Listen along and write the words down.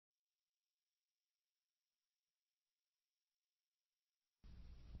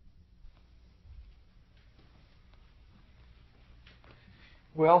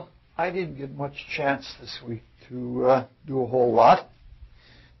Well, I didn't get much chance this week to do a whole lot,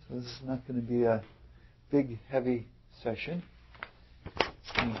 so this is not going to be a big, heavy session.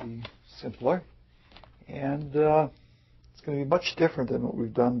 It's going to be simpler, and it's going to be much different than what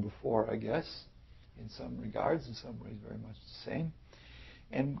we've done before, I guess, in some regards, in some ways very much the same.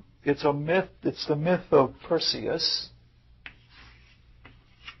 And it's a myth. It's the myth of Perseus.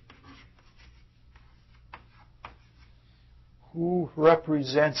 Who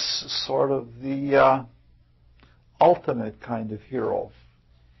represents sort of the ultimate kind of hero.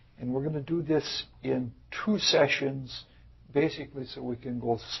 And we're going to do this in 2 sessions, basically so we can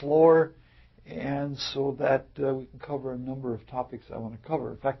go slower and so that we can cover a number of topics I want to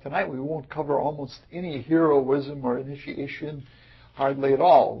cover. In fact, tonight we won't cover almost any heroism or initiation, hardly at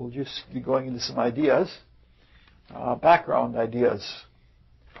all. We'll just be going into some ideas, background ideas.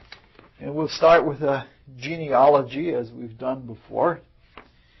 And we'll start with a genealogy, as we've done before.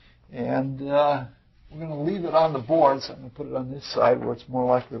 And we're going to leave it on the board, so I'm going to put it on this side where it's more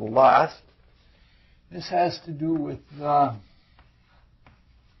likely to last. This has to do with the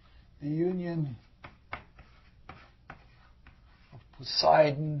union of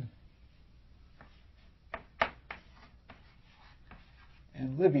Poseidon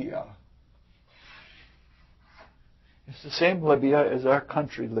and Libya. It's the same Libya as our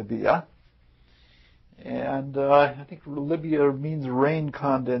country, Libya. And I think Libya means rain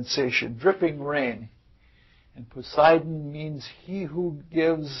condensation, dripping rain. And Poseidon means he who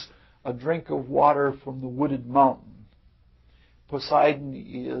gives a drink of water from the wooded mountain. Poseidon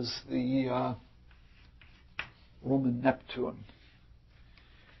is the Roman Neptune.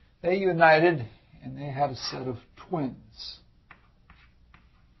 They united and they had a set of twins.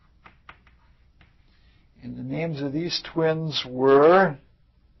 And the names of these twins were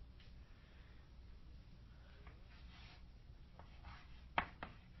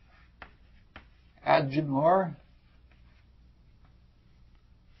Agenor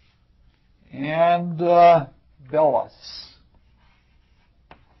and Belus.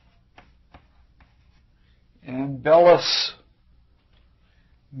 And Belus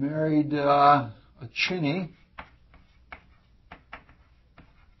married a Chini,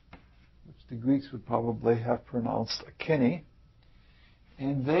 which the Greeks would probably have pronounced Akini.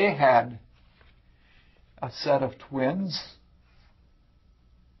 And they had a set of twins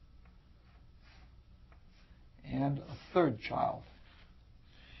and a third child.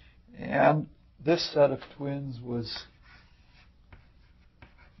 And this set of twins was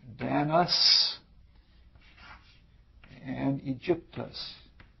Danus and Egyptus.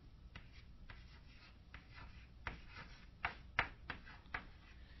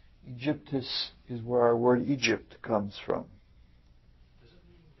 Egyptus is where our word Egypt comes from. Does it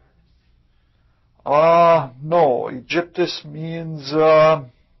mean darkness? No. Egyptus means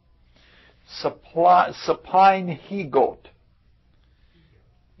supine he-goat.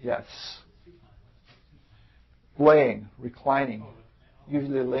 Yes. Laying, reclining,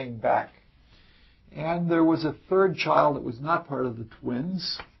 usually laying back. And there was a third child that was not part of the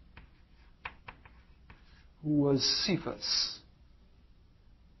twins, who was Cephas.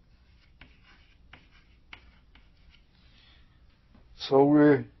 So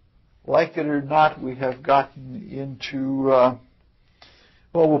we're, like it or not, we have gotten into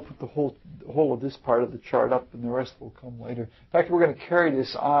we'll put the whole of this part of the chart up, and the rest will come later. In fact, we're going to carry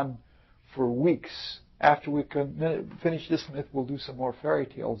this on for weeks. After we finish this myth, we'll do some more fairy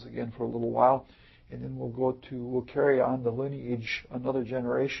tales again for a little while, and then we'll carry on the lineage another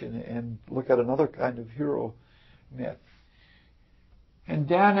generation and look at another kind of hero myth. And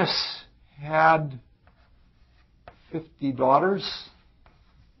Danus had 50 daughters.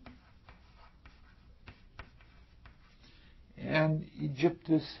 And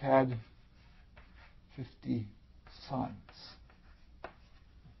Egyptus had 50 sons.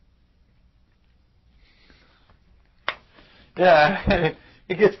 Yeah,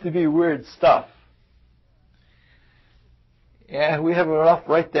 it gets to be weird stuff. And we have enough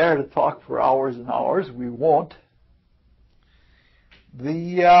right there to talk for hours and hours. We won't.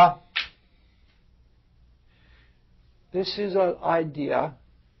 This is an idea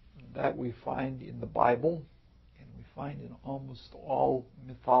that we find in the Bible, find in almost all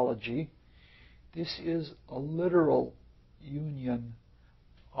mythology. This is a literal union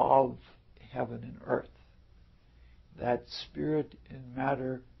of heaven and earth. That spirit and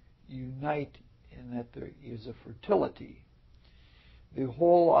matter unite in that there is a fertility. The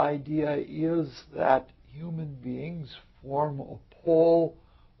whole idea is that human beings form a pole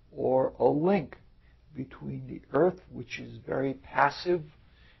or a link between the earth, which is very passive,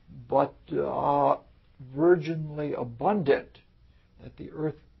 but virginally abundant, that the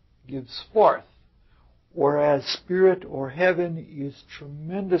earth gives forth, whereas spirit or heaven is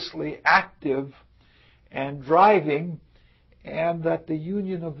tremendously active and driving, and that the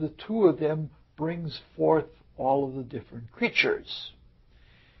union of the two of them brings forth all of the different creatures.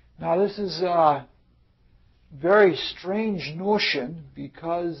 Now, this is a very strange notion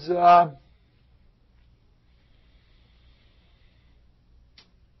because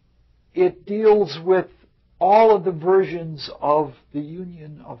it deals with all of the versions of the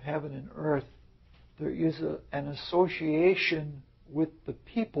union of heaven and earth. There is an association with the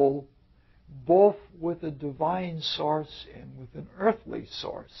people, both with a divine source and with an earthly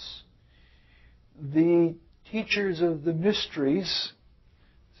source. The teachers of the mysteries,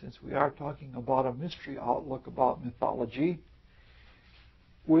 since we are talking about a mystery outlook about mythology,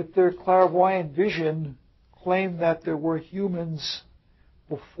 with their clairvoyant vision, claim that there were humans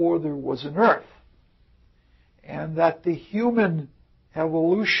before there was an earth, and that the human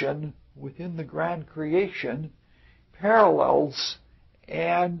evolution within the grand creation parallels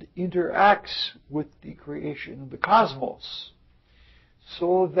and interacts with the creation of the cosmos,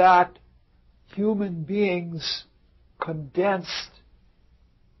 so that human beings condensed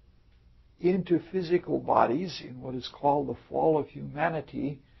into physical bodies in what is called the fall of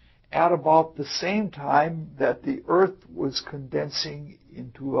humanity at about the same time that the earth was condensing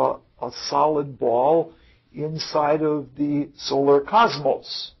into a solid ball inside of the solar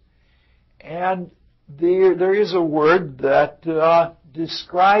cosmos. And there is a word that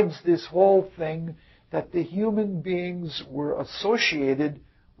describes this whole thing, that the human beings were associated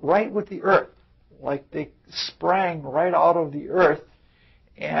right with the earth, like they sprang right out of the earth,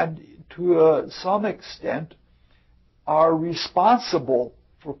 and to some extent are responsible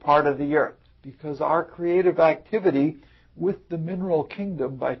for part of the earth, because our creative activity with the mineral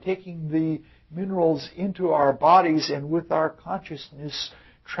kingdom, by taking the minerals into our bodies and with our consciousness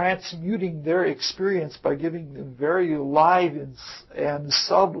transmuting their experience by giving them very live and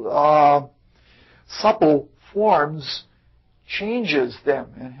supple forms, changes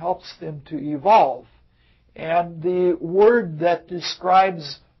them and helps them to evolve. And the word that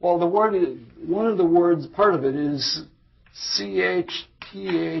describes, well, the word is, one of the words, part of it is Chthonian,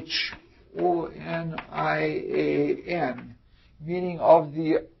 meaning of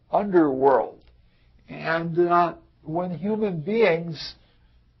the underworld. And when human beings,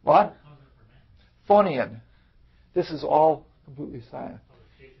 what? Chthonian. This is all completely silent.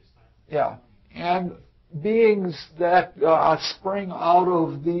 Yeah. And beings that spring out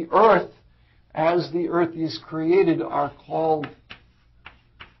of the earth as the earth is created are called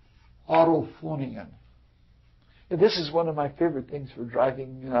autophonian. And this is one of my favorite things for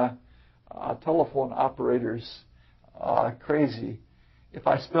driving telephone operators crazy. If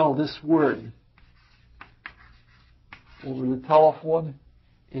I spell this word over the telephone,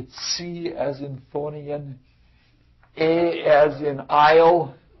 it's C as in Thonian, A as in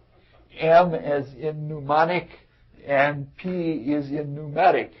isle, M as in mnemonic, and P is in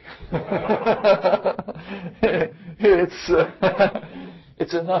pneumatic.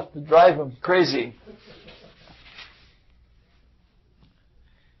 It's enough to drive them crazy.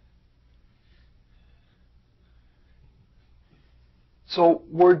 So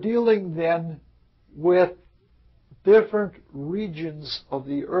we're dealing then with different regions of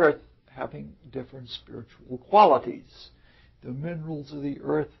the earth having different spiritual qualities. The minerals of the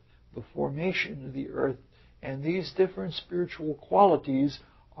earth, the formation of the earth, and these different spiritual qualities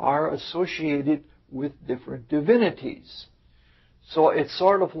are associated with different divinities. So it's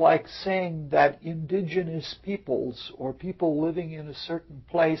sort of like saying that indigenous peoples or people living in a certain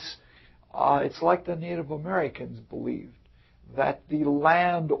place, it's like the Native Americans believed, that the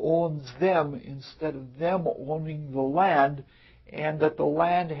land owns them instead of them owning the land, and that the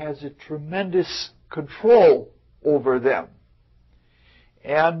land has a tremendous control over them.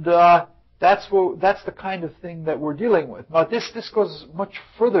 And that's the kind of thing that we're dealing with. Now, this goes much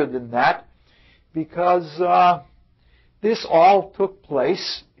further than that, because this all took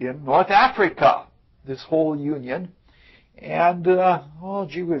place in North Africa, this whole union. And, oh,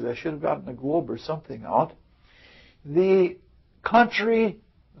 gee whiz, I should have gotten a globe or something out. The country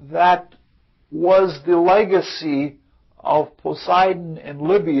that was the legacy of Poseidon and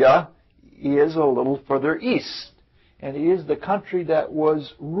Libya is a little further east. And it is the country that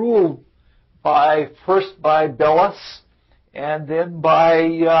was ruled first by Belus, and then by,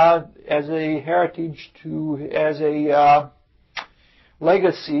 as a heritage as a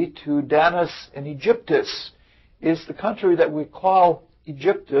legacy to Danis and Egyptus, is the country that we call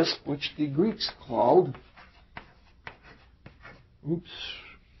Egyptus, which the Greeks called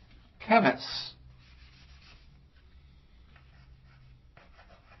Chemis.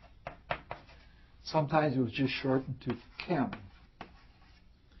 Sometimes it was just shortened to chem.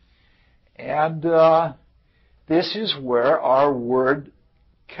 And this is where our word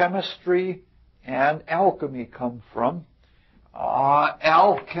chemistry and alchemy come from.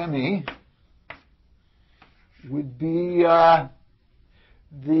 Alchemy would be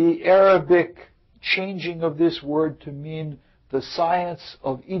the Arabic changing of this word to mean the science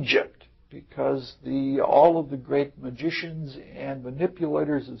of Egypt, because all of the great magicians and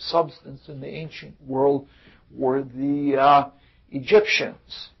manipulators of substance in the ancient world were the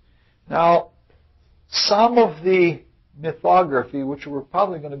Egyptians. Now, some of the mythography, which we're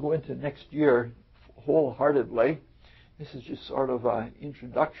probably going to go into next year wholeheartedly, this is just sort of an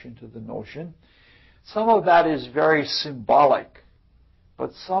introduction to the notion. Some of that is very symbolic,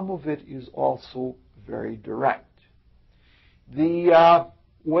 but some of it is also very direct. The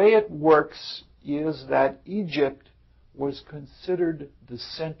way it works is that Egypt was considered the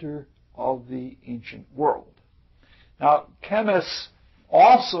center of the ancient world. Now, chemists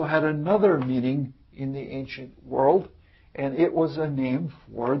also had another meaning in the ancient world, and it was a name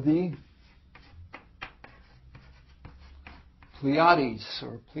for the Pleiades,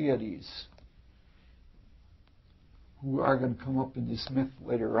 who are going to come up in this myth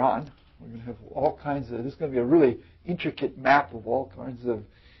later on. We're going to have all kinds of, this is going to be a really intricate map of all kinds of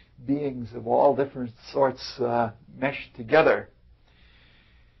beings of all different sorts meshed together.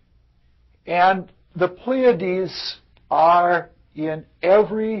 And the Pleiades are in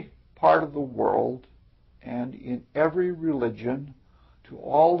every part of the world and in every religion, to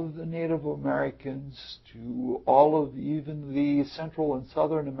all of the Native Americans, to all of even the Central and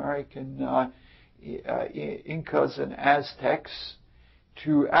Southern American Incas and Aztecs,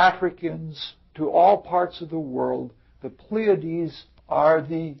 to Africans, to all parts of the world. The Pleiades are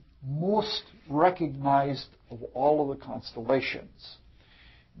the most recognized of all of the constellations.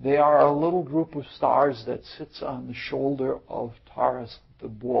 They are a little group of stars that sits on the shoulder of Taurus the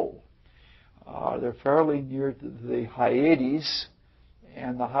bull. They're fairly near to the Hyades,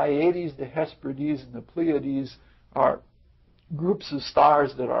 and the Hyades, the Hesperides, and the Pleiades are groups of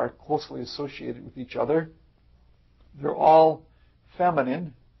stars that are closely associated with each other. They're all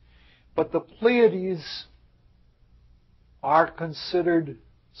feminine, but the Pleiades are considered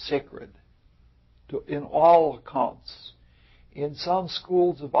sacred in all accounts. In some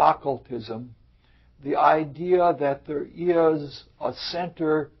schools of occultism, the idea that there is a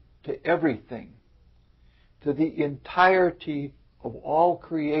center to everything, to the entirety of all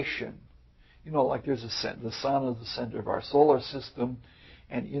creation. You know, like there's the sun is the center of our solar system,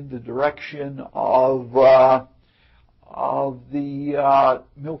 and in the direction of the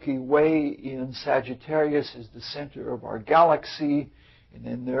Milky Way in Sagittarius is the center of our galaxy, and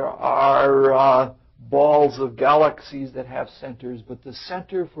then there are balls of galaxies that have centers, but the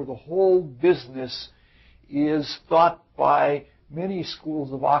center for the whole business is thought by many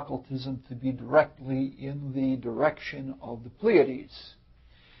schools of occultism to be directly in the direction of the Pleiades.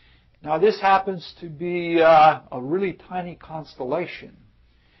 Now, this happens to be a really tiny constellation,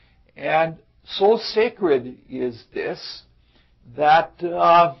 and so sacred is this that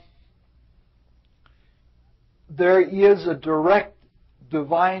there is a direct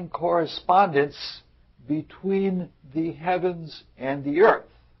divine correspondence between the heavens and the earth,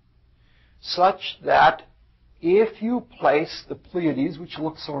 such that if you place the Pleiades, which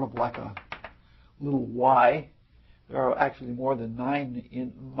looks sort of like a little Y, there are actually more than nine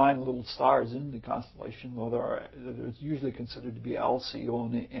little stars in the constellation, though there's usually considered to be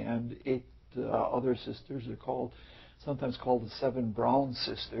Alcyone and 8 other sisters. They're sometimes called the 7 brown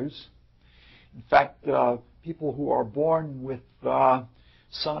sisters. In fact, people who are born with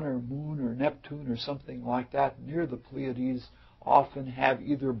Sun or Moon or Neptune or something like that near the Pleiades often have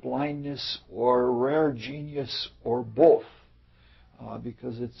either blindness or rare genius or both,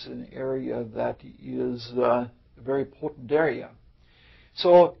 because it's an area that is a very potent area.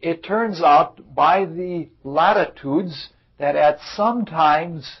 So it turns out by the latitudes that at some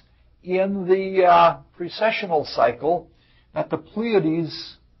times in the precessional cycle that the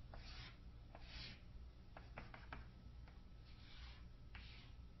Pleiades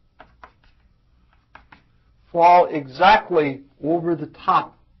fall exactly over the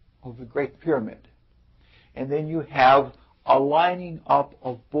top of the Great Pyramid. And then you have a lining up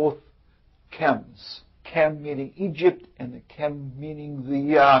of both chems. Chem meaning Egypt, and the chem meaning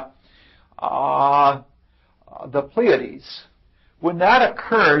the Pleiades. When that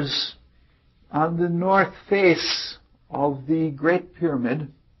occurs on the north face of the Great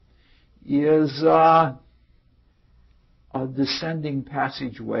Pyramid is a descending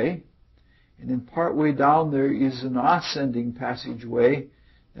passageway, and then partway down there is an ascending passageway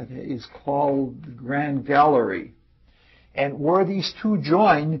that is called the Grand Gallery. And where these two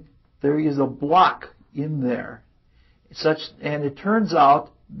join, there is a block in there. And it turns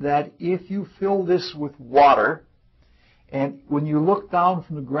out that if you fill this with water, and when you look down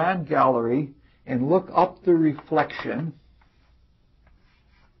from the Grand Gallery and look up the reflection,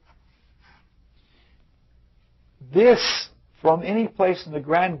 this, from any place in the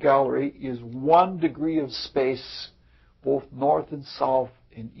Grand Gallery, is 1 degree of space, both north and south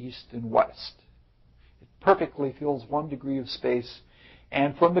and east and west. It perfectly fills 1 degree of space.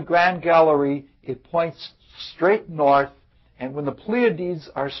 And from the Grand Gallery, it points straight north. And when the Pleiades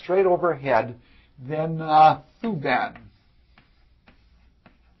are straight overhead, then Thuban,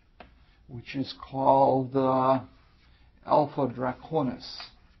 which is called Alpha Draconis,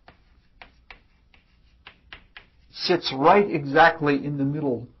 sits right exactly in the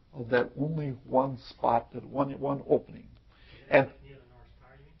middle of that only one spot, that one opening. And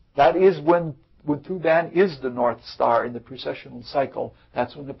that is when Thuban is the North Star in the precessional cycle.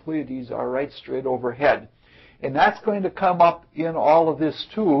 That's when the Pleiades are right straight overhead. And that's going to come up in all of this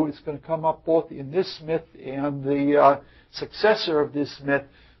too. It's going to come up both in this myth and the successor of this myth.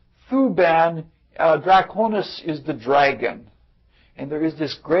 Thuban, Draconis is the dragon. And there is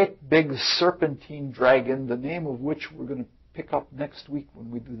this great big serpentine dragon, the name of which we're going to pick up next week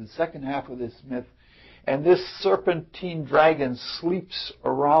when we do the second half of this myth. And this serpentine dragon sleeps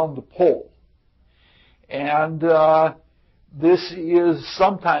around the pole. And this is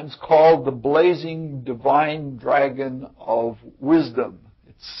sometimes called the blazing divine dragon of wisdom.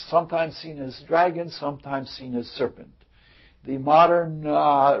 It's sometimes seen as dragon, sometimes seen as serpent. The modern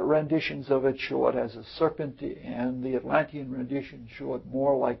renditions of it show it as a serpent, and the Atlantean renditions show it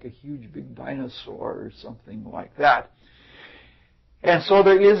more like a huge big dinosaur or something like that. And so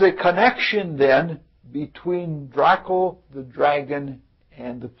there is a connection then between Draco, the dragon,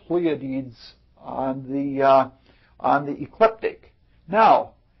 and the Pleiades on the ecliptic.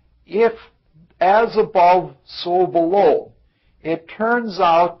 Now, if as above, so below, it turns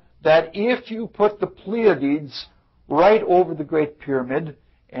out that if you put the Pleiades right over the Great Pyramid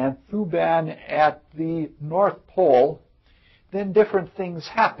and Thuban at the North Pole, then different things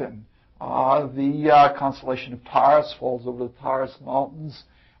happen. The constellation of Taurus falls over the Taurus Mountains.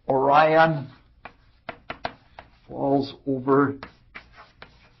 Orion falls over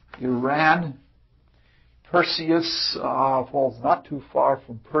Iran. Perseus falls not too far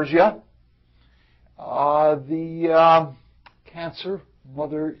from Persia. The Cancer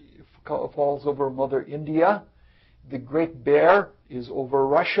Mother falls over Mother India. The Great Bear is over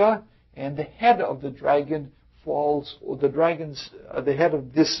Russia, and the head of the dragon falls. The head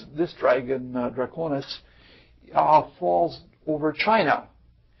of this dragon, Draconis, falls over China.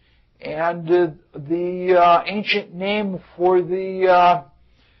 And the ancient name for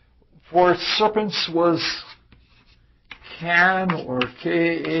serpents was Khan, or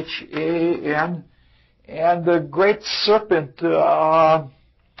Khan, and the great serpent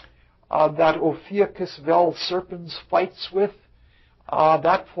that Ophiuchus Vel Serpens fights with,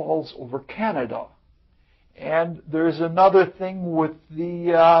 that falls over Canada. And there's another thing with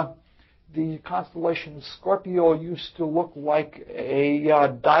the constellation of Scorpio used to look like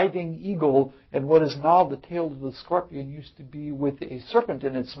a diving eagle, and what is now the tail of the scorpion used to be with a serpent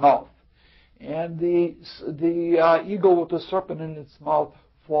in its mouth. And the eagle with the serpent in its mouth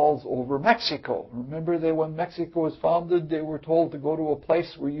falls over Mexico. Remember that when Mexico was founded, they were told to go to a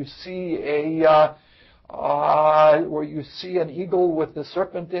place where you see an eagle with the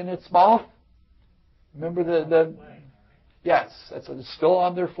serpent in its mouth. Remember the yes, it's still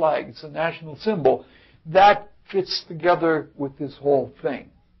on their flag. It's a national symbol. That fits together with this whole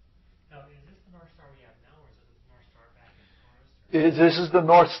thing. Now, is this the North Star we have now, or is it the North Star back in Taurus? This is the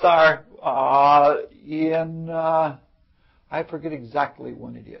North Star I forget exactly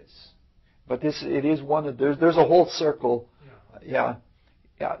when it is, but it is one of there's a whole circle. Yeah.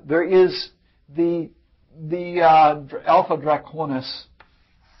 There is the Alpha Draconis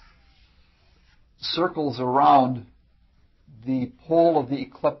circles around the pole of the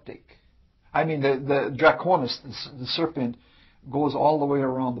ecliptic. I mean, the Draconis, the serpent, goes all the way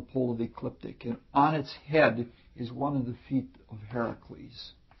around the pole of the ecliptic, and on its head is one of the feet of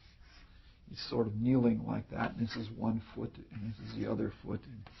Heracles. He's sort of kneeling like that, and this is one foot, and this is the other foot.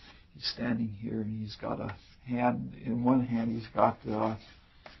 And he's standing here, and he's got a hand. In one hand, he's got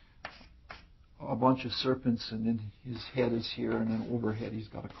a bunch of serpents, and then his head is here, and then overhead he's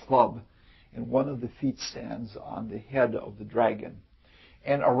got a club. And one of the feet stands on the head of the dragon.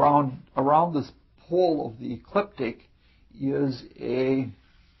 And around this pole of the ecliptic is a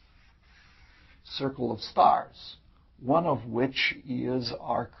circle of stars. one of which is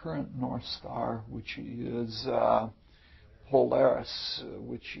our current North Star, which is Polaris,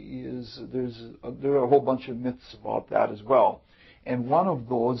 which is, there are a whole bunch of myths about that as well. And one of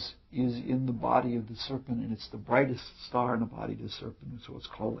those is in the body of the serpent, and it's the brightest star in the body of the serpent, so it's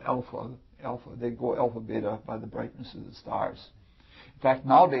called Alpha. They go alpha, beta by the brightness of the stars. In fact,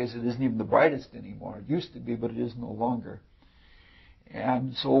 nowadays it isn't even the brightest anymore. It used to be, but it is no longer.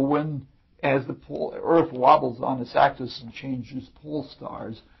 And so as the Earth wobbles on its axis and changes pole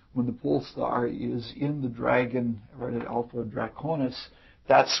stars, when the pole star is in the dragon, right at Alpha Draconis,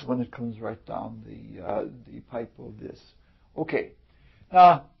 that's when it comes right down the pipe of this. Okay.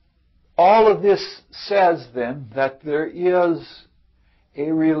 Now, all of this says then that there is a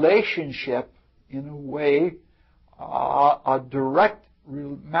relationship, in a way, a direct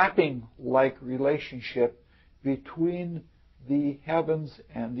mapping-like relationship between the heavens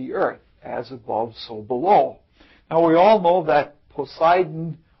and the earth, as above, so below. Now, we all know that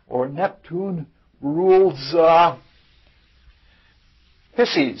Poseidon or Neptune rules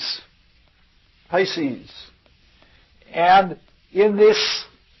Pisces. And in this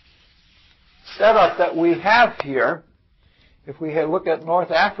setup that we have here, if we look at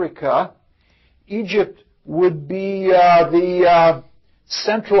North Africa, Egypt would be the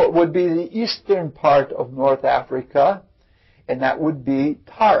eastern part of North Africa, and that would be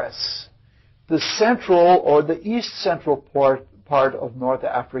Taurus. The central or the east central part of North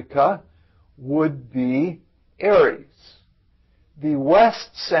Africa would be Aries. The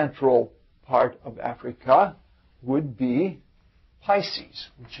west central part of Africa would be Pisces,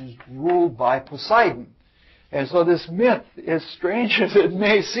 which is ruled by Poseidon. And so this myth, as strange as it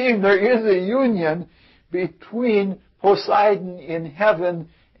may seem, there is a union between Poseidon in heaven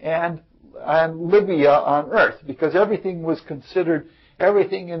and Libya on earth, because everything was considered,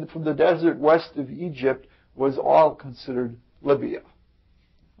 from the desert west of Egypt was all considered Libya.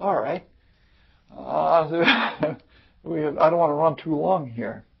 All right. I don't want to run too long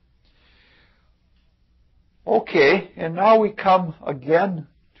here. Okay, and now we come again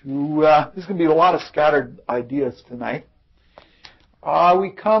to, this is going to be a lot of scattered ideas tonight.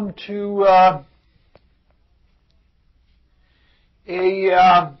 We come to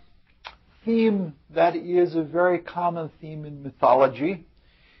a theme that is a very common theme in mythology.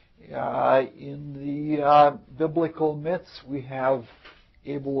 In the biblical myths, we have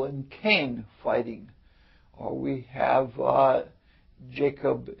Abel and Cain fighting, or we have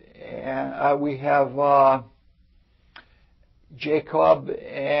Jacob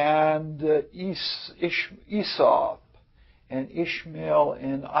and Esau, and Ishmael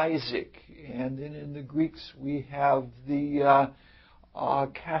and Isaac, and then in the Greeks we have the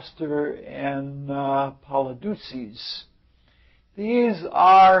Castor and Polydeuces. These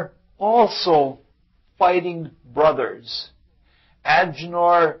are also fighting brothers.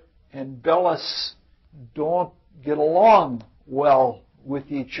 Agenor and Belus don't get along well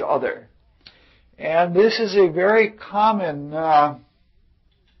with each other. And this is a very common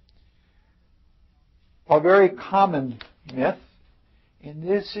myth. And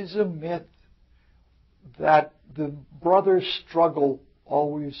this is a myth that the brothers struggle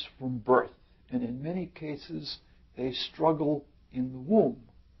always from birth. And in many cases, they struggle in the womb.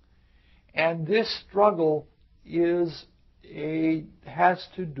 And this struggle has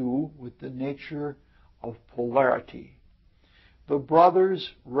to do with the nature of polarity. The brothers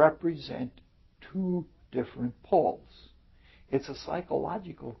represent two different poles. It's a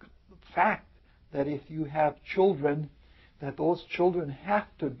psychological fact that if you have children, that those children have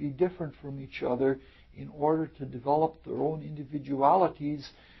to be different from each other in order to develop their own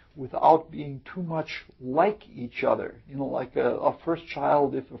individualities without being too much like each other. You know, like a first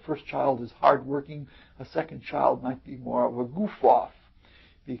child, if a first child is hardworking, a second child might be more of a goof-off.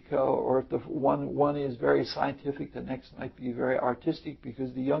 Or if the one is very scientific, the next might be very artistic,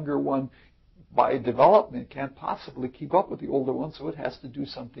 because the younger one, by development, can't possibly keep up with the older one, so it has to do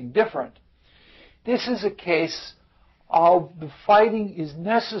something different. This is a case of the fighting is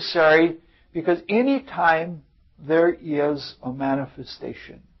necessary because any time there is a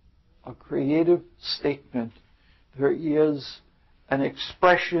manifestation, a creative statement, there is an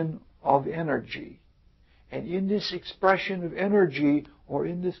expression of energy. And in this expression of energy, or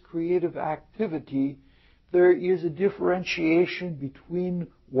in this creative activity, there is a differentiation between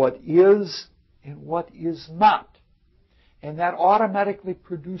what is and what is not. And that automatically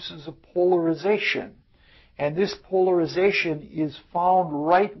produces a polarization. And this polarization is found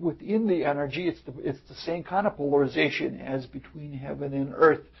right within the energy. It's the same kind of polarization as between heaven and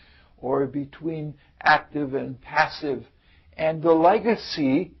earth, or between active and passive. And the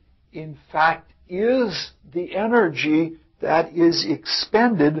legacy, in fact, is the energy that is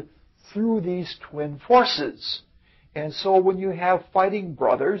expended through these twin forces. And so when you have fighting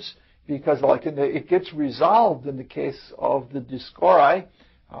brothers, because it gets resolved in the case of the Dioscuri,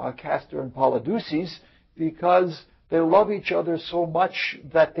 Castor and Polydeuces, because they love each other so much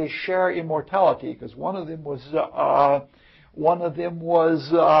that they share immortality. Because one of them was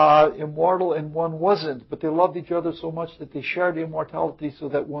immortal and one wasn't, but they loved each other so much that they shared immortality, so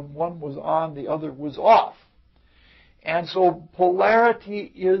that when one was on, the other was off. And so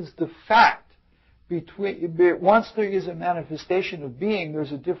polarity is the fact. Once there is a manifestation of being,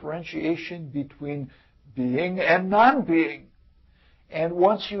 there's a differentiation between being and non-being. And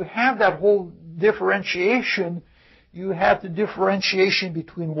once you have that whole differentiation, you have the differentiation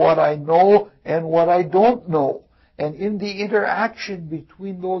between what I know and what I don't know. And in the interaction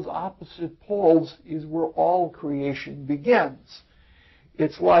between those opposite poles is where all creation begins.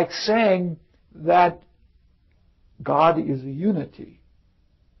 It's like saying that God is a unity.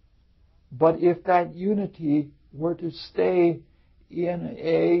 But if that unity were to stay in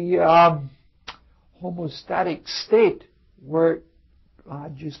a homostatic state where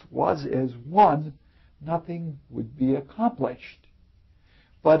God just was as one, nothing would be accomplished.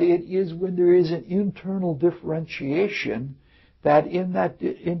 But it is when there is an internal differentiation that in that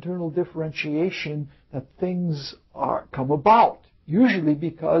internal differentiation that things come about, usually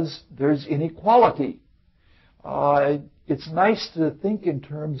because there's inequality. It's nice to think in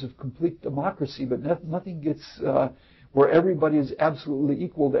terms of complete democracy, but nothing gets where everybody is absolutely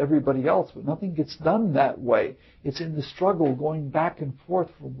equal to everybody else, but nothing gets done that way. It's in the struggle going back and forth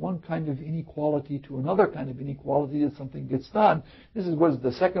from one kind of inequality to another kind of inequality that something gets done. This is what is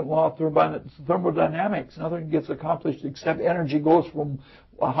the second law of thermodynamics. Nothing gets accomplished except energy goes from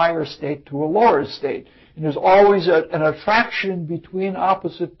a higher state to a lower state. And there's always an attraction between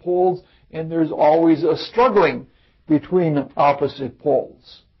opposite poles, and there's always a struggling between opposite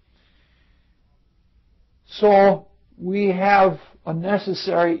poles. So we have a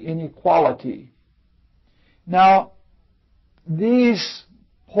necessary inequality. Now, these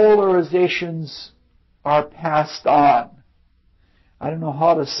polarizations are passed on. I don't know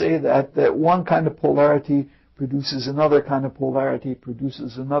how to say that one kind of polarity produces another kind of polarity,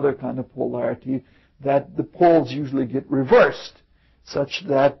 produces another kind of polarity, that the poles usually get reversed, such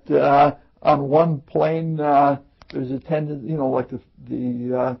that on one plane there's a tendency, like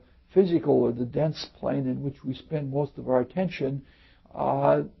the physical or the dense plane in which we spend most of our attention,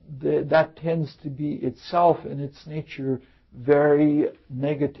 that tends to be itself in its nature very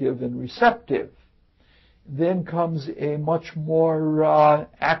negative and receptive. Then comes a much more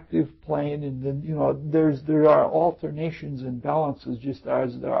active plane, and then there are alternations and balances just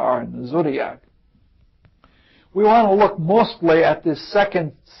as there are in the zodiac. We want to look mostly at this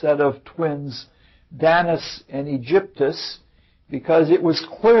second set of twins, Danus and Aegyptus, because it was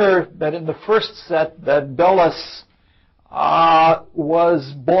clear that in the first set that Belus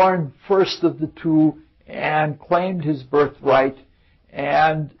was born first of the two and claimed his birthright,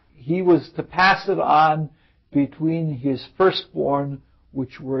 and he was to pass it on between his firstborn,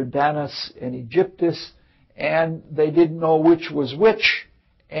 which were Danus and Aegyptus, and they didn't know which was which,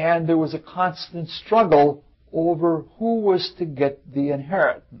 and there was a constant struggle over who was to get the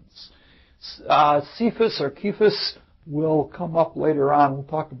inheritance. Cephas or Kephas will come up later on. We'll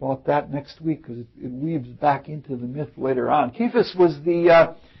talk about that next week because it weaves back into the myth later on. Kephas was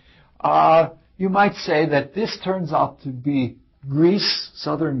you might say that this turns out to be Greece,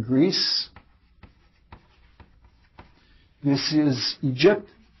 southern Greece. This is Egypt.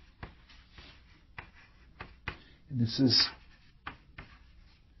 And this is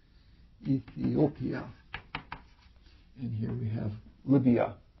Ethiopia. And here we have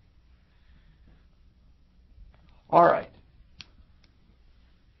Libya. All right.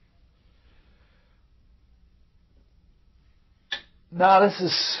 Now this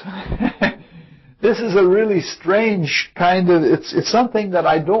is this is a really strange kind of, it's something that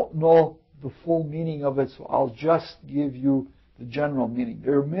I don't know the full meaning of it, so I'll just give you the general meaning.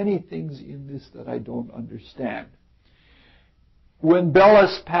 There are many things in this that I don't understand. When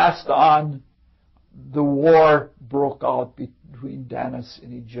Belus passed on, the war broke out between Danus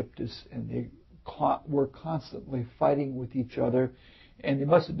and Aegyptus, and they were constantly fighting with each other, and they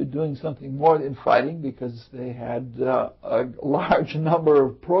must have been doing something more than fighting because they had a large number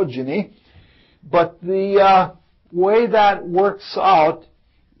of progeny. But the way that works out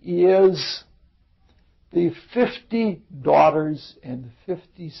is the 50 daughters and the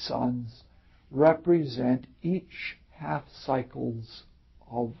 50 sons represent each half cycles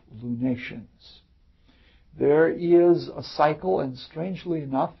of lunations. there is a cycle, and strangely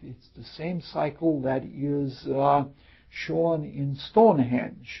enough, it's the same cycle that is shown in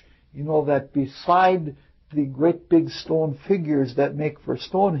Stonehenge. You know that beside the great big stone figures that make for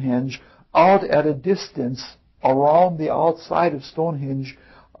Stonehenge, out at a distance around the outside of Stonehenge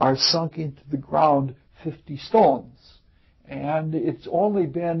are sunk into the ground 50 stones. And it's only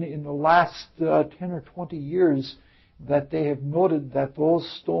been in the last 10 or 20 years that they have noted that those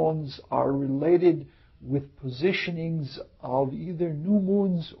stones are related with positionings of either new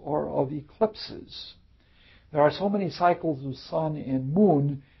moons or of eclipses. There are so many cycles of sun and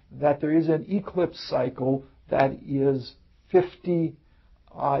moon that there is an eclipse cycle that is 50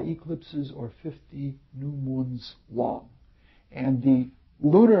 eclipses or 50 new moons long. And the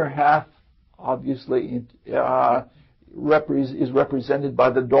lunar half, obviously, is represented by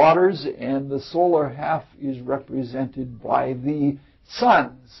the daughters, and the solar half is represented by the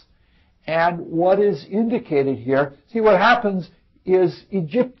sons. And what is indicated here, see what happens is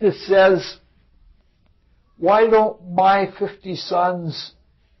Egyptus says, why don't my 50 sons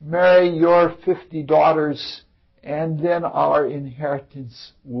marry your 50 daughters, and then our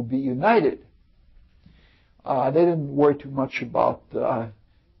inheritance will be united. They didn't worry too much about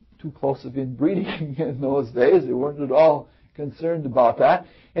too close of inbreeding in those days. They weren't at all concerned about that.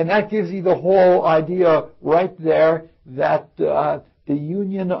 And that gives you the whole idea right there that the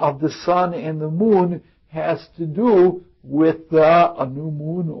union of the sun and the moon has to do with a new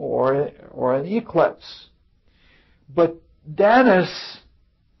moon or an eclipse. But Danis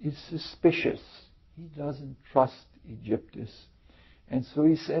is suspicious. He doesn't trust Egyptus. And so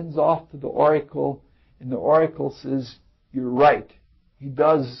he sends off to the oracle, and the oracle says, you're right. He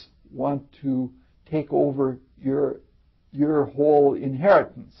does want to take over your whole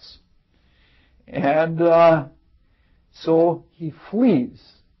inheritance. And so he flees.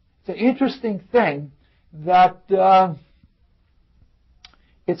 It's an interesting thing that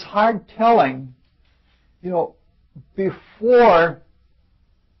it's hard telling, before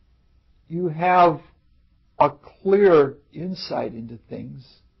you have a clear insight into things,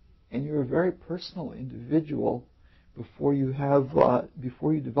 and you're a very personal individual, before you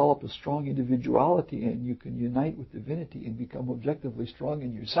develop a strong individuality and you can unite with divinity and become objectively strong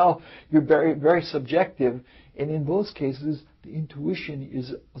in yourself, you're very, very subjective. And in those cases, the intuition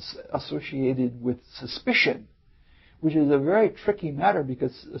is associated with suspicion, which is a very tricky matter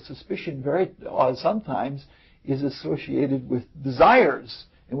because suspicion sometimes is associated with desires.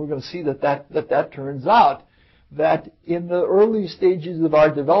 And we're going to see that turns out that in the early stages of our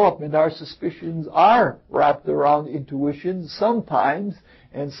development, our suspicions are wrapped around intuition sometimes,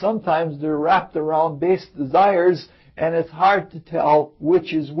 and sometimes they're wrapped around base desires, and it's hard to tell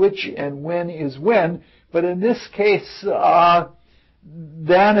which is which and when is when. But in this case, Danis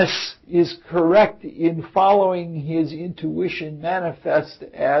is correct in following his intuition manifest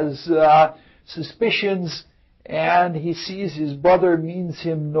as suspicions, and he sees his brother means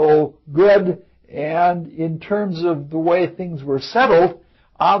him no good. And in terms of the way things were settled,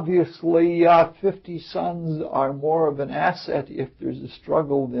 obviously 50 sons are more of an asset if there's a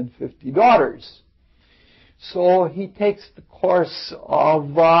struggle than 50 daughters. So he takes the course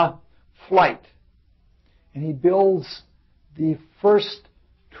of flight, and he builds the first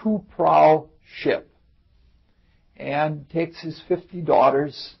two-prow ship and takes his 50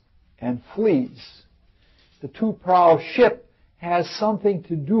 daughters and flees. The two-prow ship has something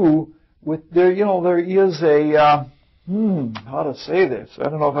to do with there is a how to say this? I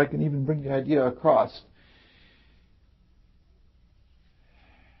don't know if I can even bring the idea across.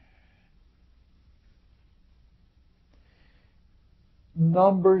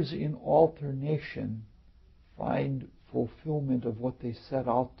 Numbers in alternation find fulfillment of what they set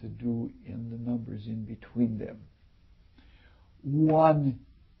out to do in the numbers in between them. One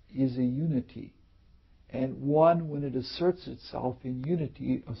is a unity. And one, when it asserts itself in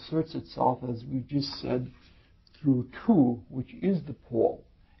unity, asserts itself, as we've just said, through two, which is the pole.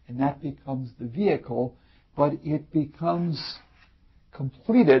 And that becomes the vehicle, but it becomes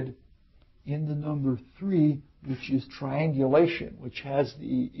completed in the number 3, which is triangulation, which has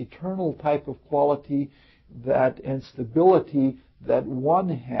the eternal type of quality and stability that one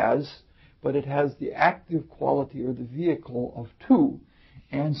has, but it has the active quality or the vehicle of 2.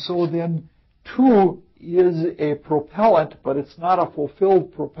 And so then 2 is a propellant, but it's not a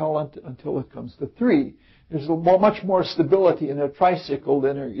fulfilled propellant until it comes to 3. There's much more stability in a tricycle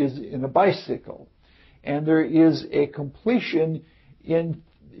than there is in a bicycle. And there is a completion in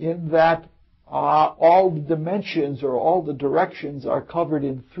that all the dimensions or all the directions are covered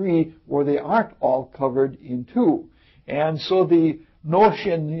in 3 where they aren't all covered in 2. And so the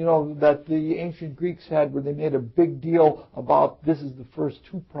notion, that the ancient Greeks had, where they made a big deal about this is the first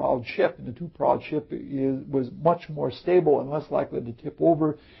two-prowed ship, and the two-prowed ship was much more stable and less likely to tip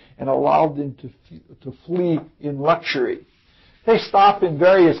over, and allowed them to flee in luxury. They stop in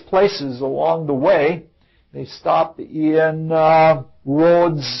various places along the way. They stop in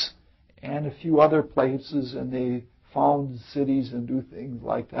Rhodes and a few other places, and they found cities and do things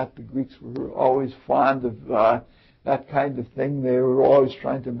like that. The Greeks were always fond of that kind of thing. They were always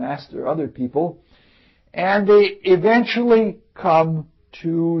trying to master other people. And they eventually come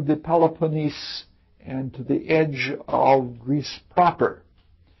to the Peloponnese and to the edge of Greece proper.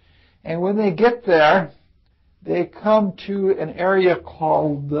 And when they get there, they come to an area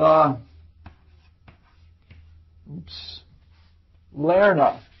called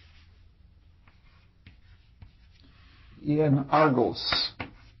Lerna in Argos.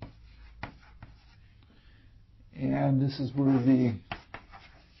 And this is where the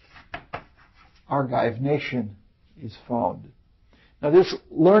Argive nation is found. Now this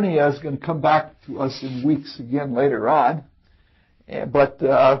Lernia is going to come back to us in weeks again later on, but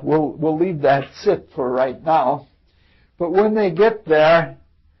we'll leave that sit for right now. But when they get there,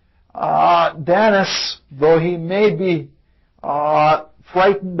 Danis, though he may be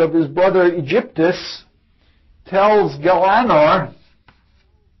frightened of his brother Egyptus, tells Galanor,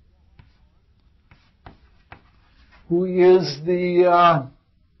 who is the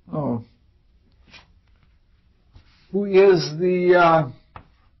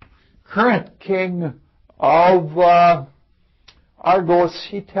current king of Argos.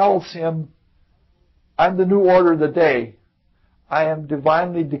 He tells him, I'm the new order of the day. I am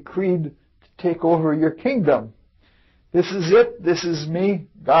divinely decreed to take over your kingdom. This is it. This is me.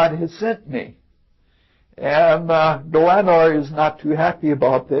 God has sent me. And Galanor is not too happy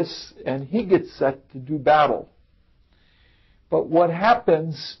about this, and he gets set to do battle. But what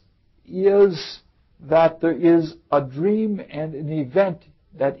happens is that there is a dream and an event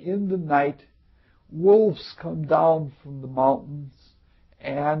that in the night wolves come down from the mountains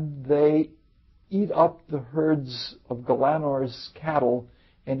and they eat up the herds of Galanor's cattle,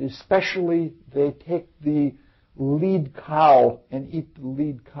 and especially they take the lead cow and eat the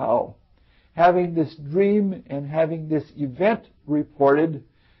lead cow. Having this dream and having this event reported,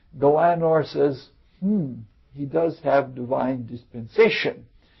 Galanor says, he does have divine dispensation.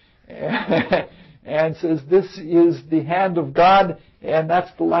 And says, this is the hand of God, and that's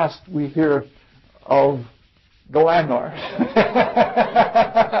the last we hear of Galanor.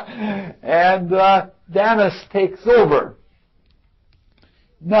 And Danis takes over.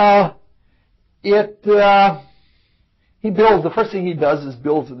 Now, the first thing he does is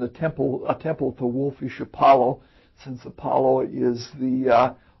builds a temple to wolfish Apollo, since Apollo is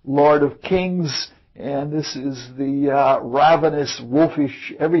the Lord of Kings, and this is the ravenous,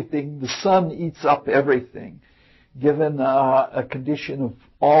 wolfish everything. The sun eats up everything. Given a condition of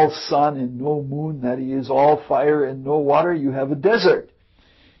all sun and no moon, that he is all fire and no water, you have a desert.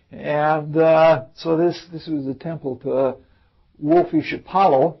 And so this was a temple to wolfish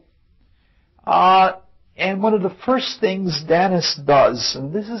Apollo. And one of the first things Danis does,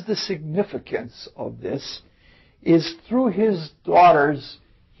 and this is the significance of this, is through his daughters,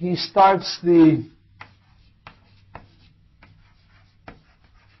 he starts the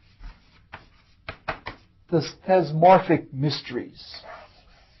thesmorphic mysteries.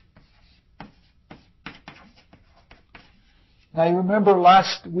 Now you remember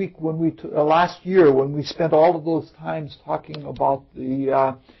last year when we spent all of those times talking about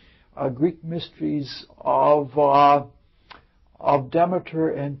the Greek mysteries of Demeter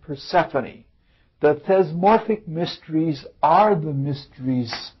and Persephone. The thesmorphic mysteries are the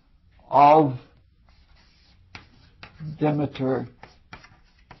mysteries of Demeter,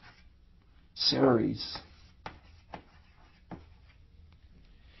 Ceres.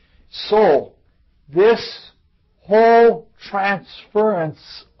 So, this whole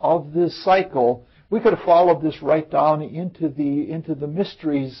transference of this cycle, we could have followed this right down into the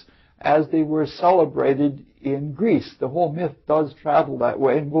mysteries as they were celebrated in Greece. The whole myth does travel that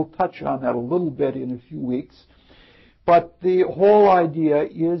way, and we'll touch on that a little bit in a few weeks. But the whole idea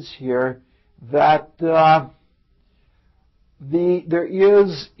is here that there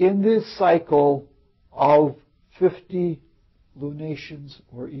is, in this cycle of 50 lunations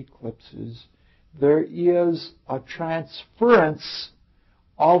or eclipses, there is a transference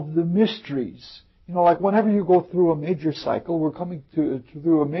of the mysteries. Like whenever you go through a major cycle, we're coming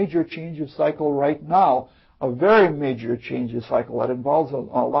through a major change of cycle right now, a very major change of cycle that involves a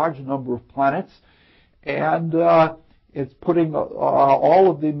large number of planets. And It's putting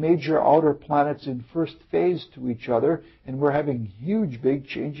all of the major outer planets in first phase to each other, and we're having huge, big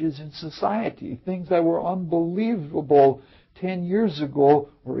changes in society. Things that were unbelievable 10 years ago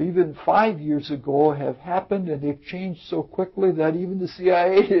or even 5 years ago have happened, and they've changed so quickly that even the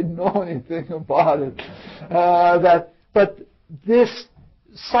CIA didn't know anything about it. But this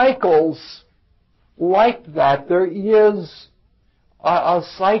cycles like that. There is a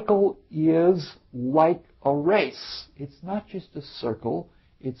cycle is like a race. It's not just a circle.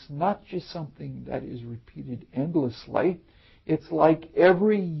 It's not just something that is repeated endlessly. It's like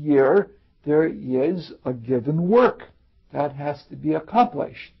every year there is a given work that has to be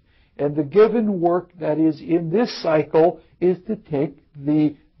accomplished. And the given work that is in this cycle is to take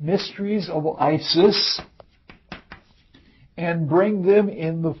the mysteries of Isis and bring them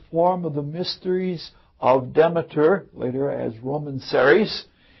in the form of the mysteries of Demeter, later as Roman Ceres,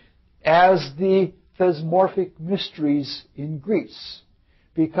 as the thesmorphic mysteries in Greece.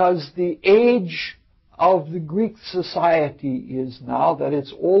 Because the age of the Greek society is now that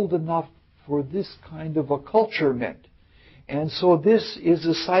it's old enough for this kind of acculturement. And so this is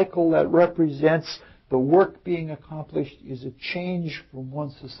a cycle that represents the work being accomplished is a change from one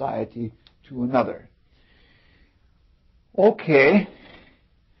society to another. Okay.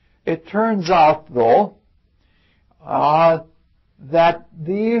 It turns out, though, that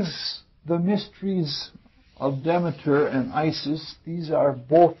the mysteries of Demeter and Isis, these are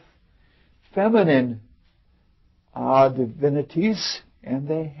both feminine divinities, and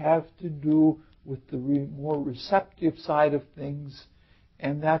they have to do with the more receptive side of things,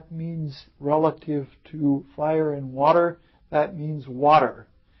 and that means relative to fire and water, that means water.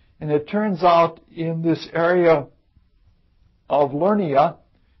 And it turns out in this area of Lernia,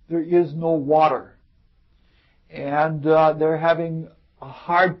 there is no water. And they're having a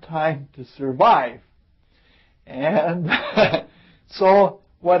hard time to survive. And so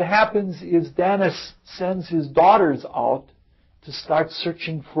what happens is Danis sends his daughters out to start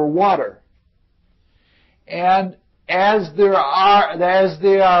searching for water. And as they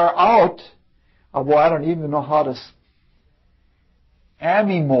are out, well, I don't even know how to,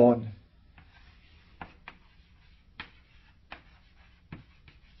 Amymone.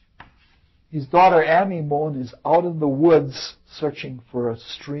 His daughter Amymone is out in the woods searching for a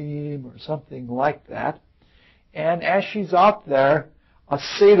stream or something like that. And as she's out there, a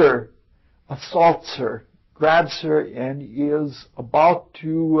satyr assaults her, grabs her, and is about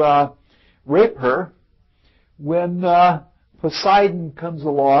to rape her when Poseidon comes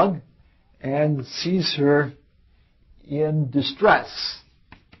along and sees her in distress.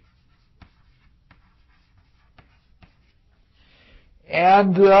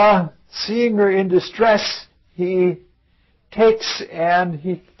 And seeing her in distress, he takes and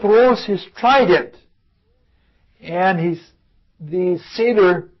he throws his trident, and the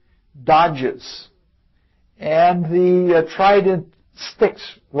satyr dodges, and the trident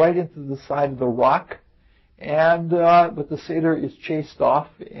sticks right into the side of the rock, and but the satyr is chased off,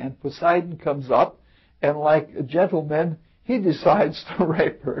 and Poseidon comes up, and like a gentleman, he decides to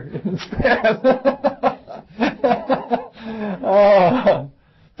rape her instead.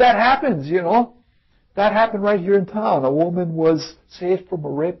 That happens, you know. That happened right here in town. A woman was saved from a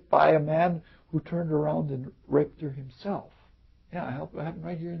rape by a man who turned around and raped her himself. Yeah, it happened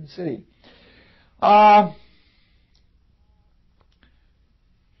right here in the city.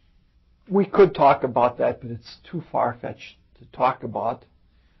 We could talk about that, but it's too far-fetched to talk about.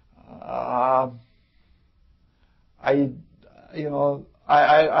 I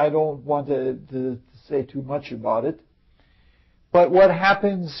don't want to say too much about it. But what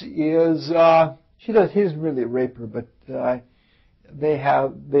happens is he doesn't really rape her, but they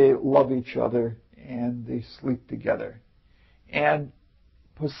love each other and they sleep together. And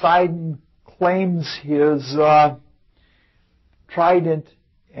Poseidon claims his trident,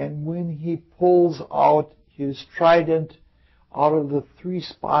 and when he pulls out his trident out of the 3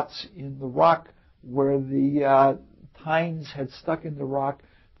 spots in the rock where the tines had stuck in the rock,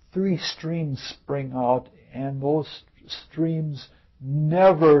 3 streams spring out, and those streams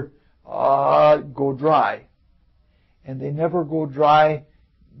never go dry. And they never go dry,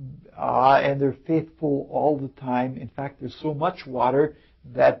 and they're faithful all the time. In fact, there's so much water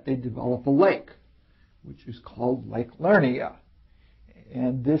that they develop a lake, which is called Lake Lernia.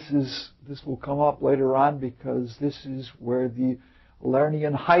 And this will come up later on because this is where the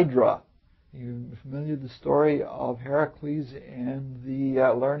Lernian Hydra. You're familiar with the story of Heracles and the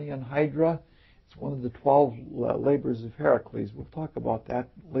Lernian Hydra? It's one of the 12 labors of Heracles. We'll talk about that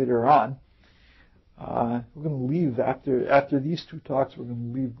later on. We're going to leave, after these 2 talks, we're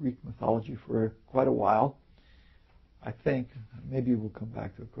going to leave Greek mythology for quite a while. I think. Maybe we'll come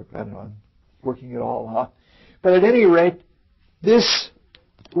back to it quickly. I don't know. I'm working it all out. But at any rate, this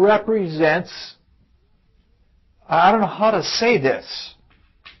represents, I don't know how to say this.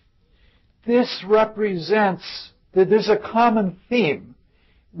 This represents that there's a common theme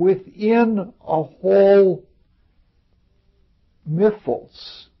within a whole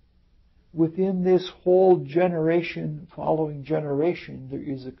mythos. Within this whole generation following generation, there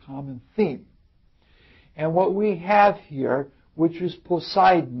is a common theme. And what we have here, which is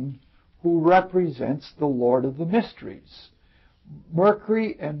Poseidon, who represents the Lord of the Mysteries.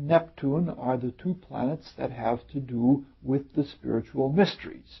 Mercury and Neptune are the two planets that have to do with the spiritual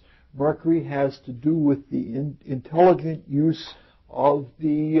mysteries. Mercury has to do with the intelligent use of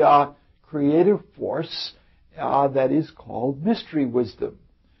the creative force that is called mystery wisdom.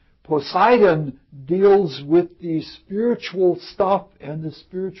 Poseidon deals with the spiritual stuff and the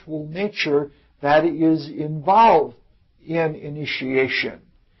spiritual nature that is involved in initiation.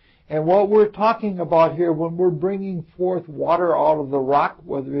 And what we're talking about here, when we're bringing forth water out of the rock,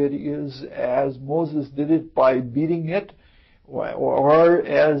 whether it is as Moses did it by beating it, or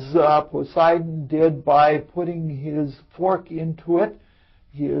as Poseidon did by putting his fork into it,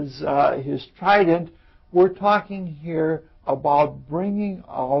 his trident, we're talking here about bringing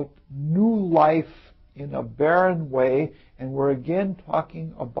out new life in a barren way, and we're again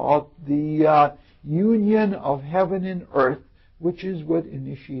talking about the union of heaven and earth, which is what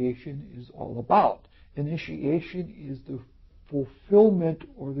initiation is all about. Initiation is the fulfillment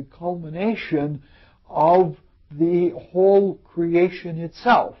or the culmination of the whole creation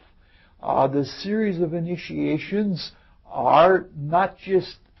itself. The series of initiations are not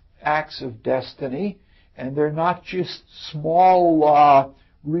just acts of destiny, and they're not just small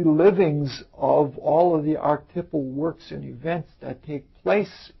relivings of all of the archetypal works and events that take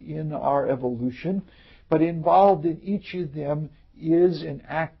place in our evolution, but involved in each of them is an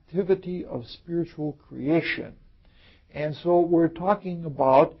activity of spiritual creation. And so what we're talking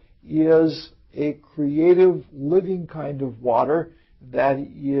about is a creative, living kind of water that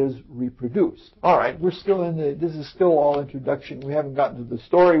is reproduced. All right, we're still in this is still all introduction. We haven't gotten to the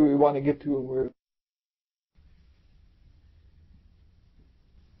story we want to get to, and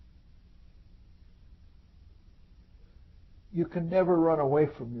you can never run away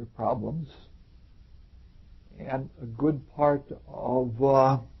from your problems. And a good part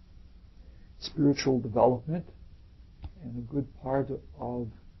of spiritual development and a good part of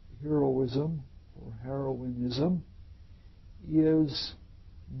heroism or heroinism is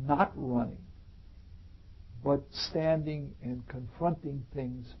not running, but standing and confronting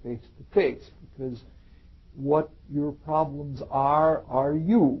things face to face, because what your problems are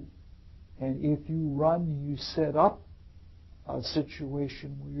you. And if you run, you set up a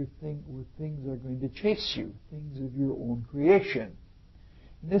situation where things are going to chase you, things of your own creation.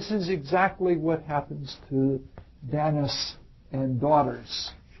 And this is exactly what happens to Danis and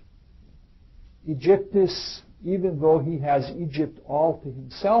daughters. Aegyptus, even though he has Egypt all to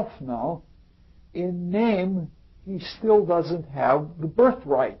himself now, in name he still doesn't have the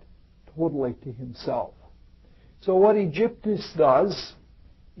birthright totally to himself. So what Aegyptus does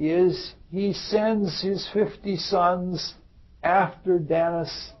is he sends his 50 sons after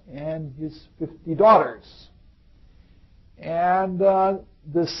Danis and his 50 daughters. And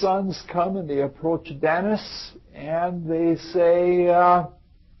the sons come and they approach Danis and they say,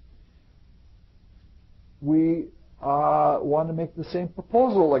 we want to make the same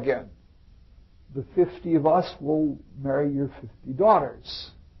proposal again. The 50 of us will marry your 50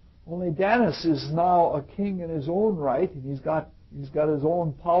 daughters. Only Danis is now a king in his own right, and he's got his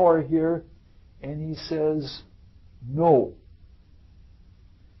own power here, and he says, no.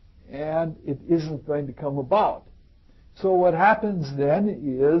 And it isn't going to come about. So what happens then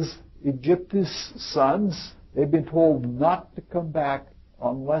is Aegyptus' sons, they've been told not to come back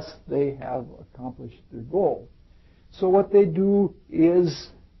unless they have accomplished their goal. So what they do is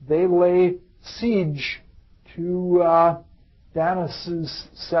they lay siege to Danis'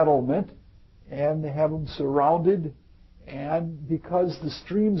 settlement, and they have them surrounded. And because the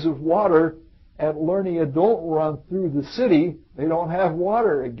streams of water at Lernia don't run through the city, they don't have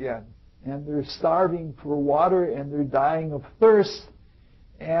water again. And they're starving for water, and they're dying of thirst.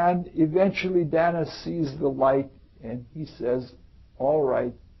 And eventually Danis sees the light, and he says, all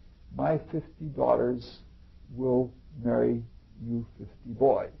right, my 50 daughters will marry you 50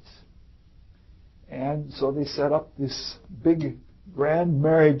 boys. And so they set up this big, grand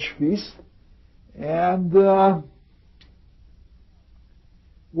marriage feast. And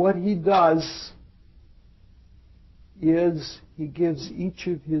what he does is he gives each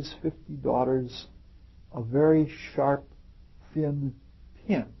of his 50 daughters a very sharp, thin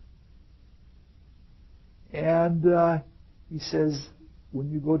pin. And he says, when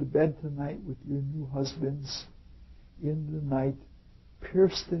you go to bed tonight with your new husbands, in the night,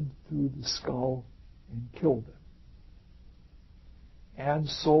 pierce them through the skull and kill them. And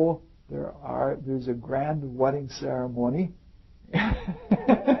so there's a grand wedding ceremony.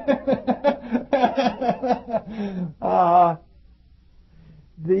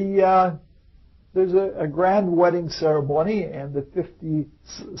 There's a grand wedding ceremony, and the 50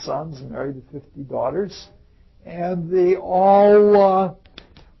 sons marry the 50 daughters, and they all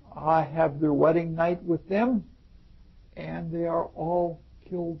have their wedding night with them, and they are all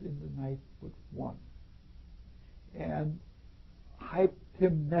killed in the night but one. And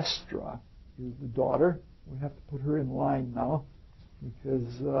Hyptimnestra is the daughter. We have to put her in line now,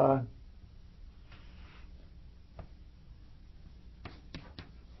 because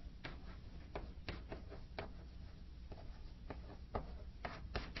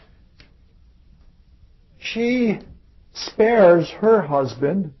she spares her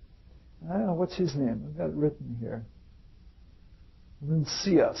husband. I don't know, what's his name? I've got it written here.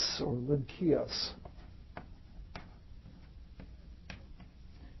 Lynceus or Lynceus.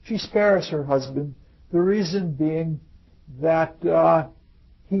 She spares her husband, the reason being that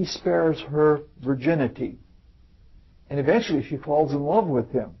he spares her virginity. And eventually she falls in love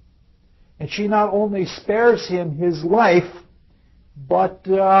with him. And she not only spares him his life, but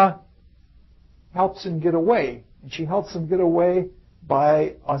helps him get away. And she helps him get away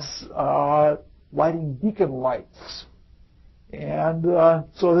by lighting beacon lights. And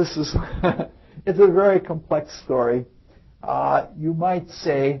so this is, it's a very complex story. You might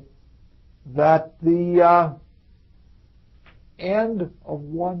say that the end of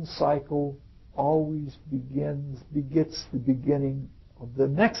one cycle always begets the beginning of the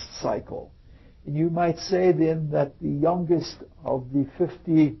next cycle. And you might say then that the youngest of the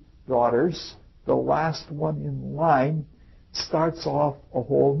 50 daughters, the last one in line, starts off a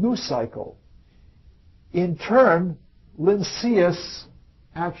whole new cycle. In turn, Lynceus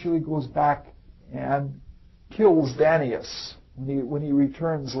actually goes back and kills Danaus. When he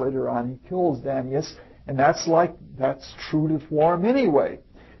returns later on, he kills Danaus, and that's true to form anyway,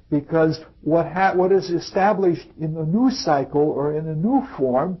 because what is established in the new cycle or in the new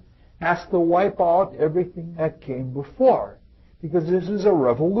form has to wipe out everything that came before, because this is a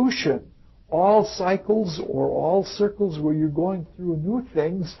revolution. All cycles or all circles where you're going through new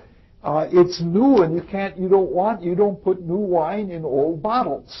things, it's new, and you don't put new wine in old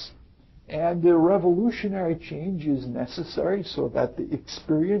bottles. And the revolutionary change is necessary so that the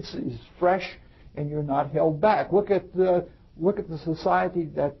experience is fresh and you're not held back. Look at the society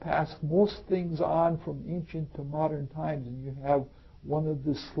that passed most things on from ancient to modern times, and you have one of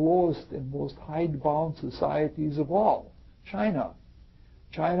the slowest and most hidebound societies of all, China.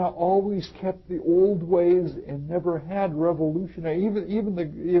 China always kept the old ways and never had revolutionary. Even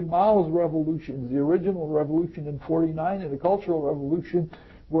the Mao's revolutions, the original revolution in '49 and the Cultural Revolution,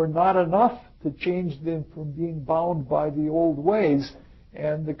 were not enough to change them from being bound by the old ways,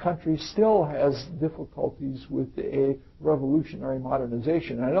 and the country still has difficulties with a revolutionary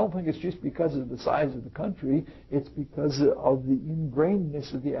modernization. And I don't think it's just because of the size of the country, it's because of the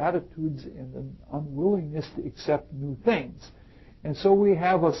ingrainedness of the attitudes and the unwillingness to accept new things. And so we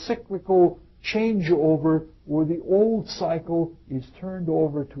have a cyclical changeover where the old cycle is turned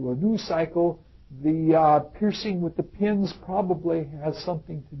over to a new cycle. The piercing with the pins probably has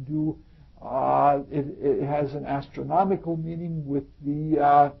something to do, it has an astronomical meaning with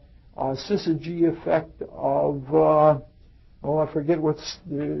the syzygy effect of, I forget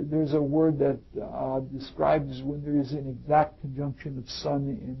there's a word that describes when there is an exact conjunction of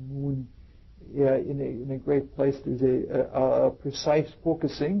sun and moon in a great place. There's a precise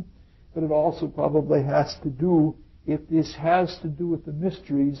focusing, but it also probably has to do, if this has to do with the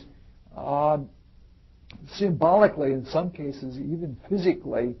mysteries, symbolically, in some cases, even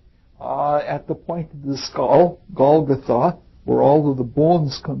physically, at the point of the skull, Golgotha, where all of the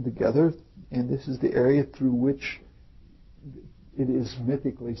bones come together, and this is the area through which it is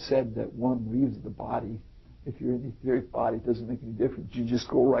mythically said that one leaves the body. If you're in the etheric body, it doesn't make any difference. You just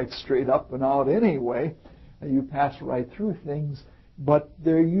go right straight up and out anyway, and you pass right through things. But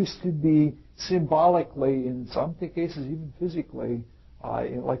there used to be symbolically, in some cases even physically,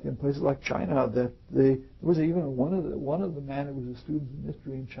 like in places like China, that there was even one of the men who was a student of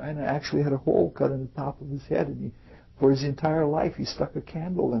mystery in China actually had a hole cut in the top of his head, and for his entire life he stuck a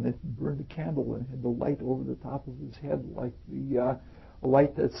candle in it and burned a candle and had the light over the top of his head, like the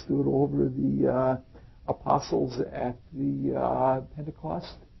light that stood over the apostles at the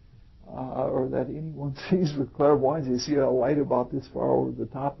Pentecost. or that anyone sees with clairvoyance. You see a light about this far over the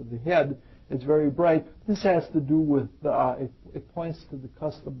top of the head. It's very bright. This has to do with, it points to the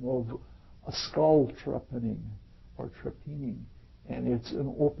custom of a skull trepanning or trepanning. And it's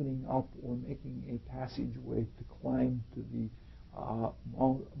an opening up or making a passageway to climb to the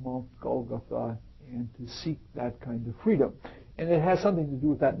Mount Golgotha and to seek that kind of freedom. And it has something to do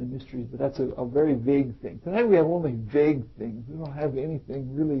with that in the mysteries, but that's a very vague thing. Tonight we have only vague things. We don't have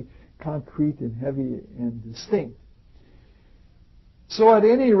anything really concrete and heavy and distinct. So at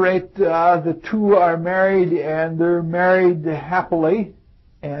any rate, the two are married, and they're married happily.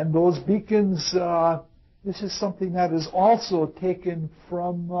 And those beacons, this is something that is also taken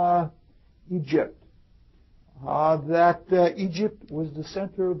from Egypt. That Egypt was the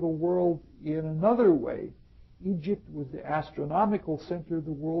center of the world in another way. Egypt was the astronomical center of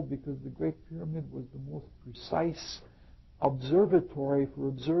the world because the Great Pyramid was the most precise observatory for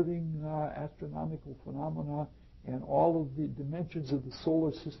observing astronomical phenomena, and all of the dimensions of the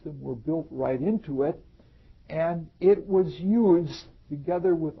solar system were built right into it. And it was used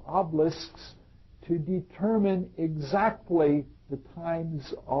together with obelisks to determine exactly the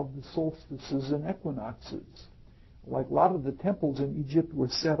times of the solstices and equinoxes. Like a lot of the temples in Egypt were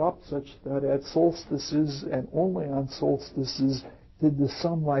set up such that at solstices and only on solstices did the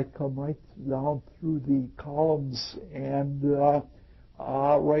sunlight come right down through the columns and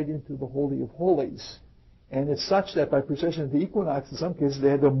right into the Holy of Holies. And it's such that by precession of the equinox, in some cases, they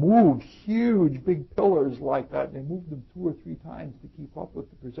had to move huge, big pillars like that. And they moved them 2 or 3 times to keep up with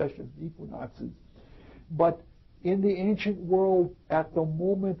the precession of the equinoxes. But in the ancient world, at the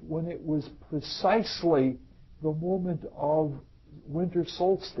moment when it was precisely the moment of winter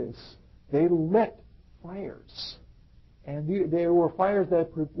solstice, they lit fires. And there were fires that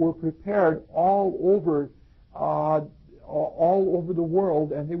were prepared all over the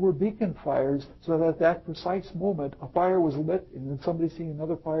world, and they were beacon fires, so that at that precise moment a fire was lit, and then somebody seeing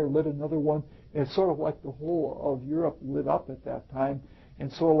another fire lit another one, and it's sort of like the whole of Europe lit up at that time.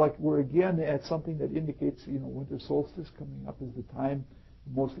 And so like we're again at something that indicates, winter solstice coming up is the time,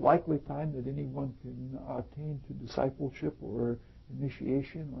 the most likely time that anyone can attain to discipleship or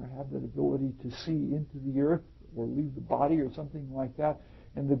initiation or have that ability to see into the earth or leave the body or something like that.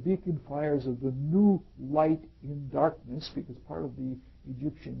 And the beacon fires of the new light in darkness, because part of the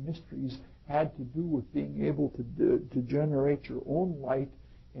Egyptian mysteries had to do with being able to generate your own light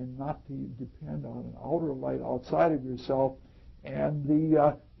and not to depend on an outer light outside of yourself. And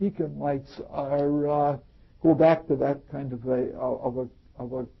the beacon lights are go back to that kind of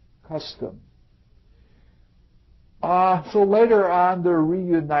a custom. So later on, they're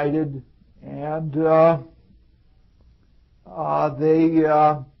reunited, and they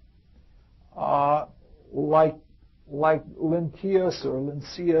like Lynceus or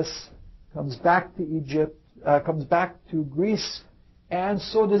Lynceus comes back to Egypt, comes back to Greece, and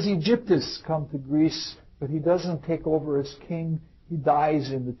so does Egyptus come to Greece, but he doesn't take over as king. He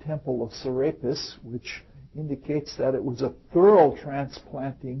dies in the temple of Serapis, which indicates that it was a thorough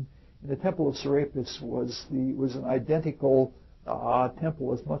transplanting. And the temple of Serapis was an identical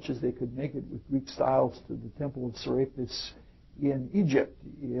temple, as much as they could make it with Greek styles, to the temple of Serapis in Egypt,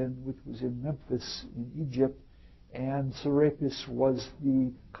 which was in Memphis in Egypt. And Serapis was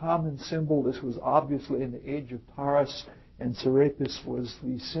the common symbol. This was obviously in the age of Taurus, and Serapis was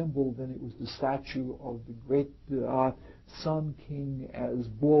the symbol. Then it was the statue of the great sun king as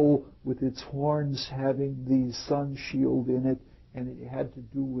bull, with its horns having the sun shield in it, and it had to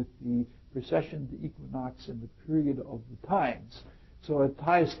do with the precession, the equinox, and the period of the times. So it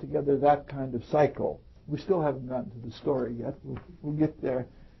ties together that kind of cycle. We still haven't gotten to the story yet. We'll get there.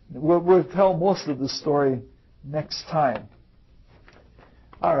 We'll tell most of the story next time.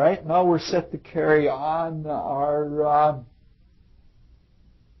 All right, now we're set to carry on our...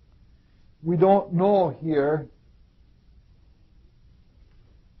 we don't know here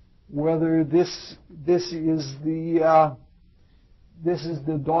whether this is the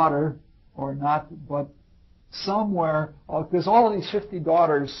daughter or not, but somewhere, because all of these 50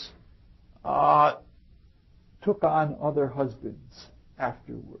 daughters took on other husbands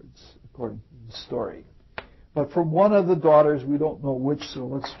afterwards, according to the story. But from one of the daughters, we don't know which, so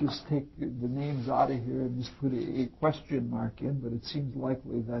let's just take the names out of here and just put a question mark in, but it seems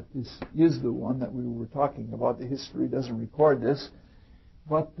likely that this is the one that we were talking about. The history doesn't record this.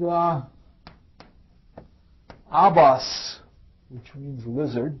 But Abbas, which means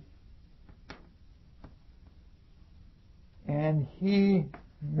lizard, and he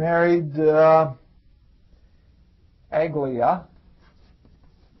married Aglaia,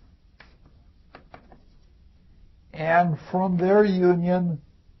 and from their union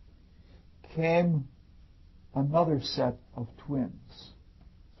came another set of twins.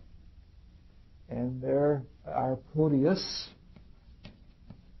 And there are Proteus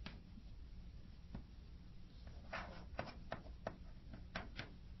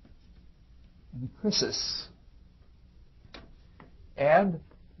and Chrysis. And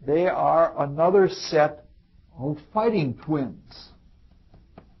they are another set of fighting twins.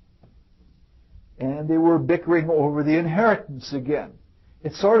 And they were bickering over the inheritance again.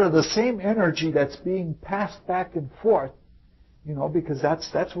 It's sort of the same energy that's being passed back and forth, because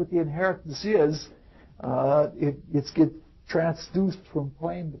that's what the inheritance is. It's get transduced from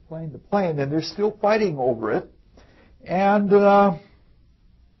plane to plane to plane, and they're still fighting over it. And an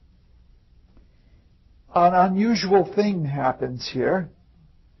unusual thing happens here.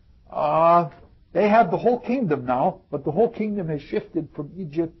 They have the whole kingdom now, but the whole kingdom has shifted from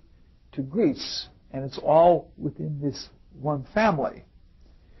Egypt to Greece, and it's all within this one family.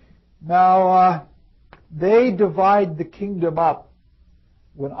 Now, they divide the kingdom up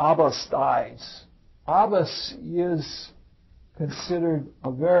when Abbas dies. Abbas is considered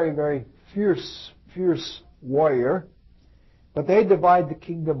a very, very fierce warrior, but they divide the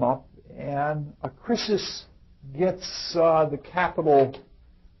kingdom up, and Chrysis gets the capital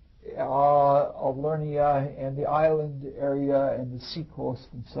of Lernia and the island area and the seacoast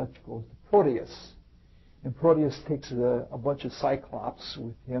and such goes to Proteus. And Proteus takes a bunch of Cyclops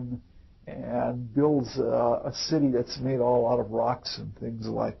with him and builds a city that's made all out of rocks and things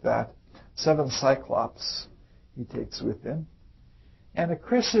like that. 7 Cyclops he takes with him. And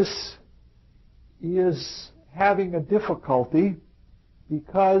Chrysis is having a difficulty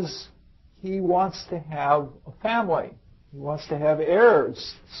because he wants to have a family. He wants to have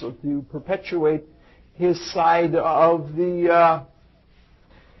heirs, so to perpetuate his side of the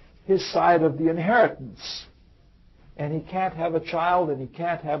inheritance. And he can't have a child,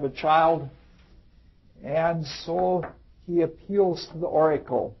 and so he appeals to the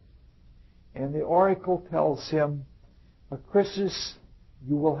oracle. And the oracle tells him, Chrysis,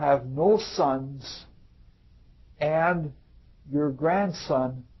 you will have no sons, and your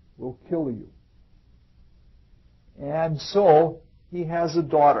grandson will kill you. And so he has a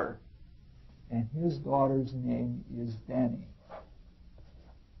daughter, and his daughter's name is Dani.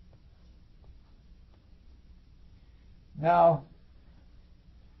 Now,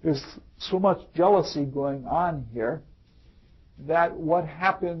 there's so much jealousy going on here that what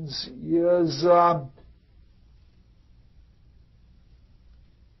happens is, I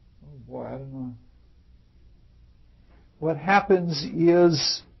don't know. What happens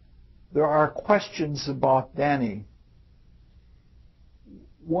is there are questions about Dani.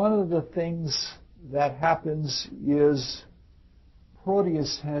 One of the things that happens is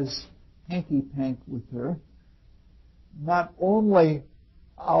Proteus has hanky-pank with her, not only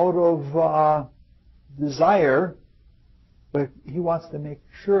out of desire, but he wants to make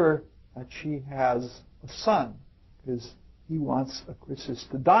sure that she has a son, because he wants Chrysis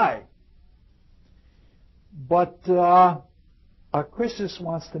to die. But Chrysis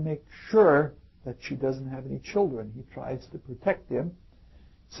wants to make sure that she doesn't have any children. He tries to protect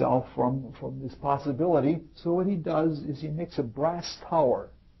himself from this possibility. So what he does is he makes a brass tower,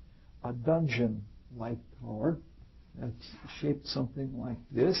 a dungeon-like tower, that's shaped something like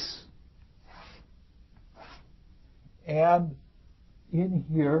this. And in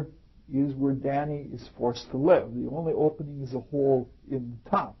here is where Dani is forced to live. The only opening is a hole in the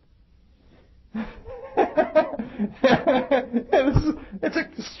top. It's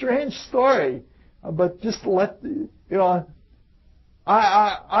a strange story, but just let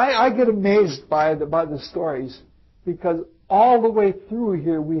I get amazed by the stories, because all the way through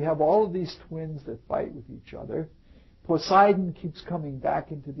here we have all of these twins that fight with each other. Poseidon keeps coming back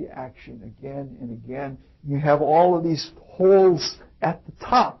into the action again and again. You have all of these holes at the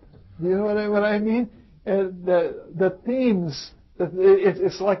top. You know what I mean? And the themes,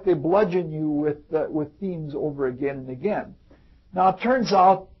 it's like they bludgeon you with themes over again and again. Now it turns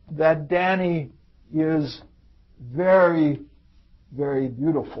out that Dani is very, very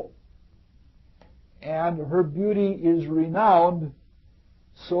beautiful. And her beauty is renowned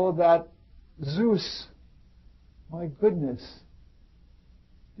so that Zeus, my goodness,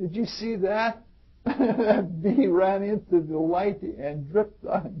 did you see that? That bee ran into the light and dripped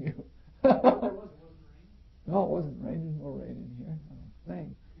on you. No, it wasn't rain. There's no rain in here, I don't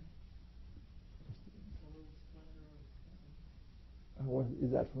think.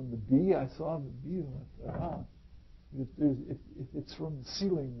 Is that from the bee? I saw the bee around. If it's from the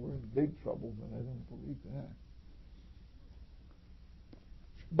ceiling, we're in big trouble, but I don't believe that.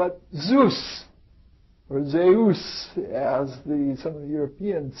 But Zeus, or Zeus, as some of the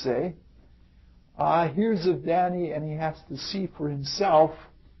Europeans say, hears of Danny and he has to see for himself.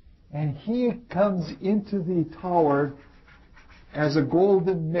 And he comes into the tower as a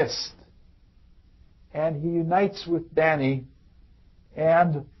golden mist. And he unites with Danny,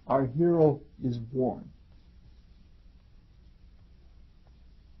 and our hero is born.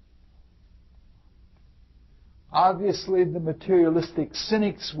 Obviously, the materialistic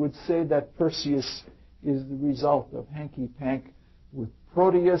cynics would say that Perseus is the result of hanky-pank with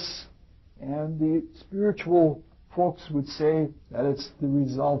Proteus, and the spiritual folks would say that it's the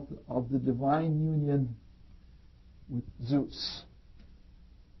result of the divine union with Zeus.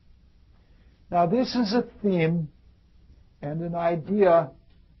 Now, this is a theme and an idea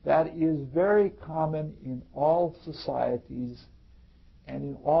that is very common in all societies and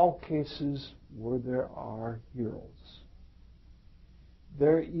in all cases where there are heroes.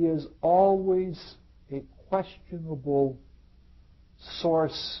 There is always a questionable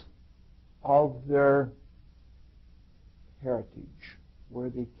source of their heritage, where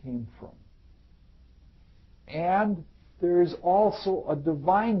they came from. And there is also a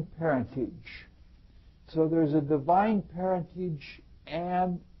divine parentage. So there's a divine parentage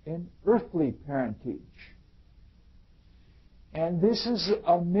and an earthly parentage. And this is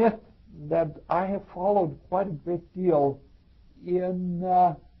a myth that I have followed quite a great deal in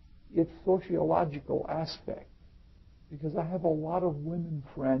its sociological aspect, because I have a lot of women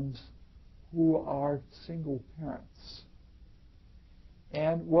friends who are single parents.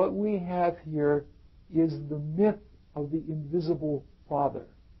 And what we have here is the myth of the invisible father.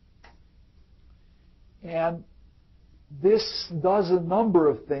 And this does a number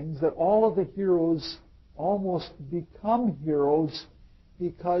of things, that all of the heroes almost become heroes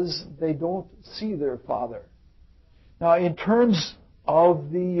because they don't see their father. Now, in terms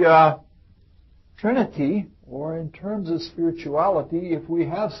of the Trinity, or in terms of spirituality, if we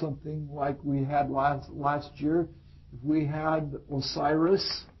have something like we had last year, if we had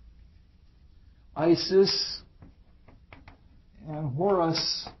Osiris, Isis, and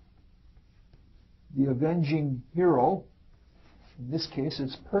Horus, the avenging hero, in this case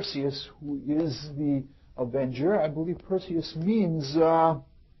it's Perseus who is the avenger. I believe Perseus means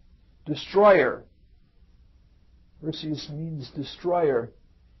destroyer. Perseus means destroyer.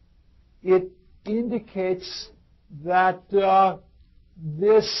 It indicates that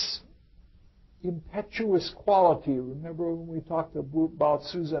this impetuous quality, remember when we talked about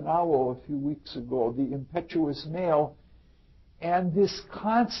Susanoo a few weeks ago, the impetuous male, and this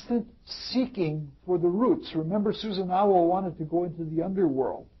constant seeking for the roots. Remember, Susanoo wanted to go into the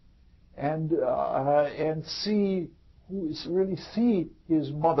underworld and see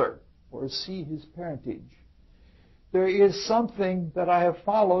his mother, or see his parentage. There is something that I have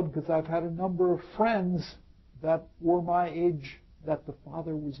followed, because I've had a number of friends that were my age that the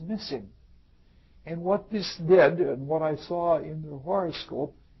father was missing. And what this did, and what I saw in their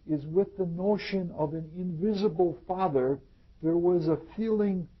horoscope, is with the notion of an invisible father, there was a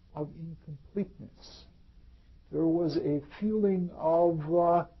feeling of incompleteness. There was a feeling of,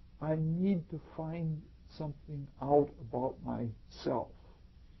 I need to find something out about myself.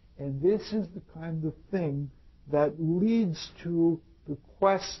 And this is the kind of thing that leads to the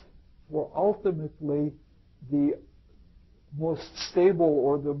quest for ultimately the most stable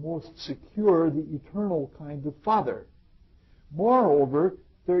or the most secure, the eternal kind of father. Moreover,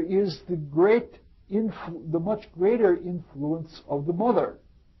 there is the much greater influence of the mother.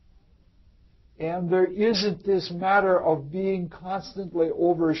 And there isn't this matter of being constantly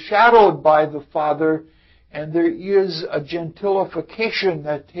overshadowed by the father, and there is a gentilification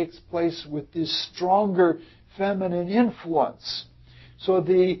that takes place with this stronger feminine influence. So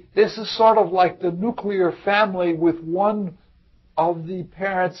this is sort of like the nuclear family with one of the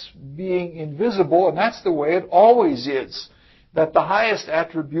parents being invisible, and that's the way it always is. That the highest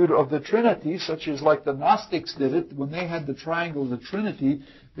attribute of the Trinity, such as like the Gnostics did it, when they had the triangle of the Trinity,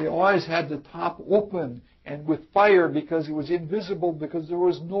 they always had the top open and with fire, because it was invisible, because there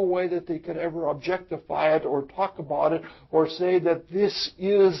was no way that they could ever objectify it or talk about it or say that this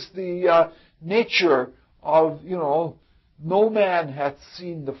is the nature of, no man hath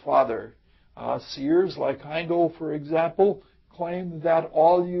seen the Father. Seers like Heindel, for example, claim that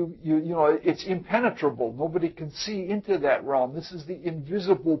it's impenetrable. Nobody can see into that realm. This is the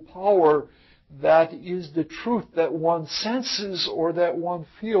invisible power that is the truth that one senses or that one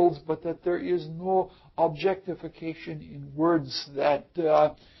feels, but that there is no objectification in words that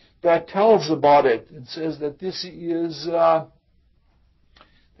tells about it and says that this is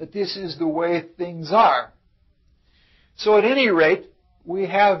the way things are. So at any rate, we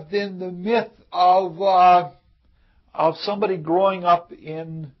have then the myth of somebody growing up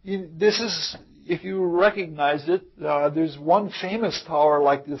this is, if you recognize it, there's one famous tower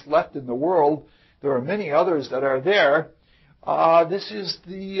like this left in the world. There are many others that are there. This is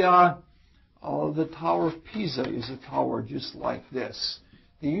the Tower of Pisa is a tower just like this.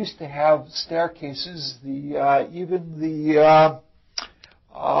 They used to have staircases. Even the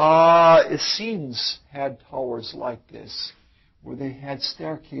Essenes had towers like this, where they had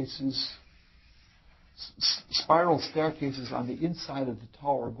staircases, spiral staircases on the inside of the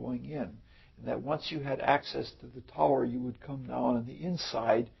tower going in. And that once you had access to the tower, you would come down on the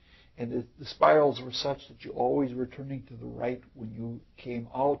inside, and the spirals were such that you always were turning to the right when you came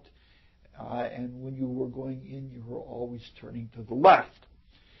out, and when you were going in, you were always turning to the left.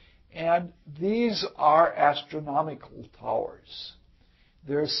 And these are astronomical towers.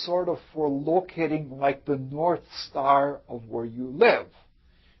 They're sort of for locating like the North Star of where you live.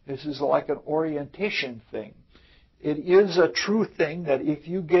 This is like an orientation thing. It is a true thing that if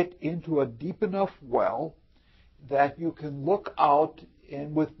you get into a deep enough well, that you can look out,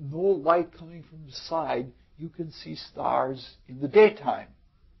 and with no light coming from the side, you can see stars in the daytime.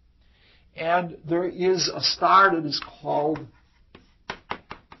 And there is a star that is called,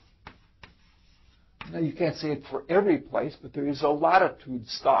 now you can't say it for every place, but there is a latitude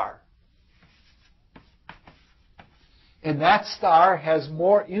star. And that star has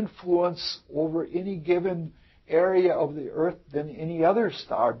more influence over any given area of the earth than any other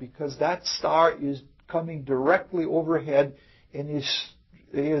star, because that star is coming directly overhead and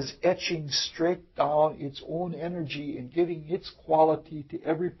is etching straight down its own energy and giving its quality to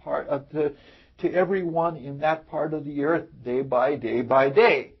every part to everyone in that part of the earth day by day by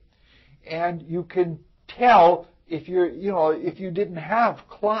day. And you can tell if you didn't have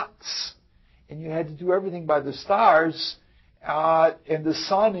clocks and you had to do everything by the stars, and the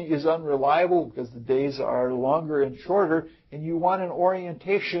sun is unreliable because the days are longer and shorter, and you want an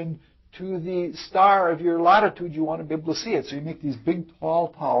orientation to the star of your latitude, you want to be able to see it. So you make these big tall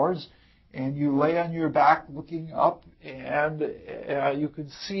towers, and you lay on your back looking up, and you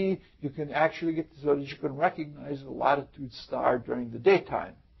can actually get so that you can recognize the latitude star during the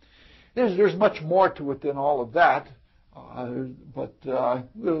daytime. There's much more to it than all of that, but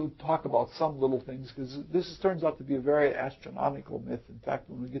we'll talk about some little things, because this turns out to be a very astronomical myth. In fact,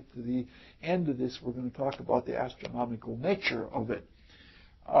 when we get to the end of this, we're going to talk about the astronomical nature of it.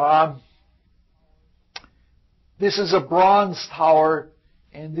 This is a bronze tower,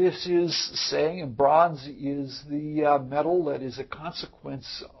 and this is saying, and bronze is the metal that is a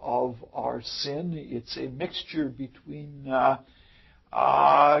consequence of our sin. It's a mixture between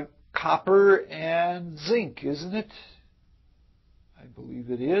copper and zinc, isn't it? I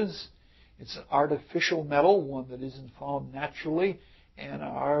believe it is. It's an artificial metal, one that isn't found naturally, and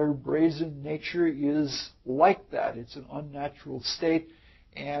our brazen nature is like that. It's an unnatural state,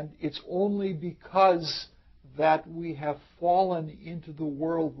 and it's only because that we have fallen into the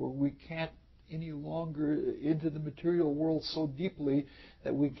world where we can't any longer, into the material world so deeply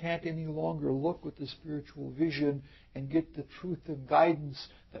that we can't any longer look with the spiritual vision and get the truth and guidance,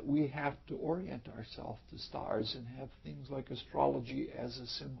 that we have to orient ourselves to stars and have things like astrology as a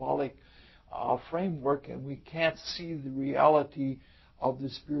symbolic framework, and we can't see the reality of the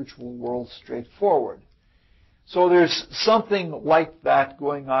spiritual world straightforward. So there's something like that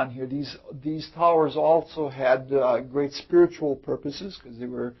going on here. These towers also had great spiritual purposes, because they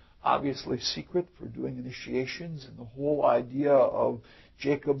were obviously secret for doing initiations, and the whole idea of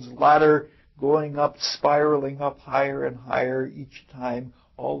Jacob's ladder going up, spiraling up higher and higher each time,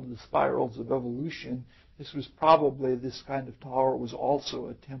 all of the spirals of evolution. This kind of tower was also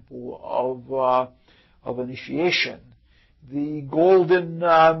a temple of initiation. The golden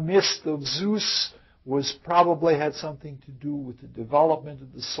mist of Zeus probably had something to do with the development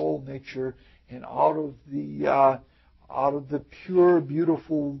of the soul nature, and out of the pure,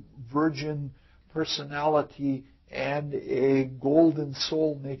 beautiful, virgin personality and a golden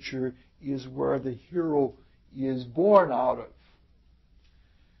soul nature is where the hero is born out of.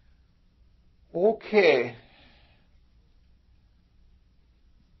 Okay.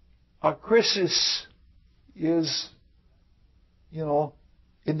 Chrysis is,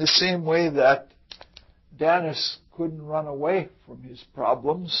 in the same way that Danis couldn't run away from his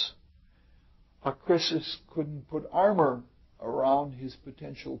problems, Chrysis couldn't put armor around his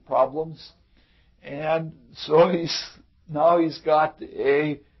potential problems, and so he's got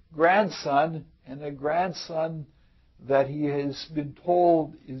a grandson, and a grandson that he has been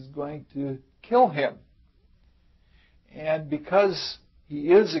told is going to kill him. And because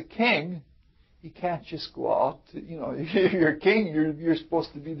he is a king, he can't just go out. If you're a king, you're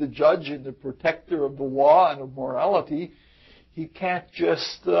supposed to be the judge and the protector of the law and of morality. He can't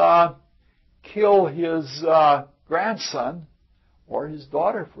just kill his grandson, or his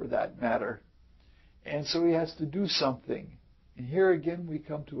daughter for that matter. And so he has to do something. And here again we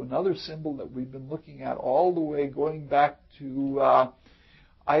come to another symbol that we've been looking at all the way going back to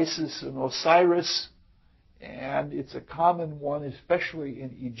Isis and Osiris, and it's a common one, especially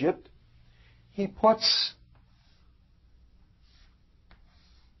in Egypt. He puts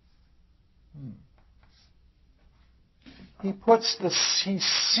he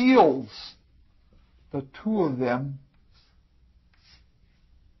seals the two of them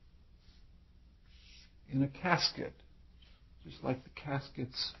in a casket, just like the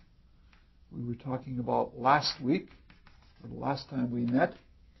caskets we were talking about last week, or the last time we met.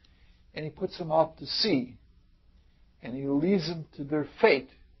 And he puts them out to sea, and he leaves them to their fate.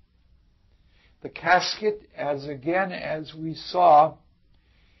 The casket, as we saw,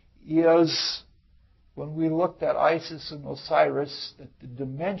 is, when we looked at Isis and Osiris, that the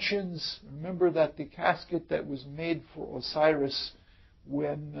dimensions, remember that the casket that was made for Osiris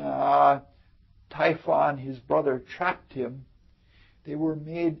when Typhon, his brother, trapped him, they were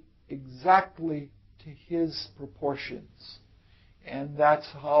made exactly to his proportions. And that's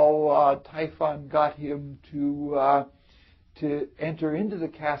how Typhon got him to enter into the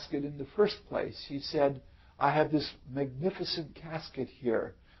casket in the first place. He said, I have this magnificent casket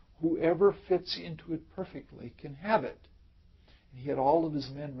here. Whoever fits into it perfectly can have it. And he had all of his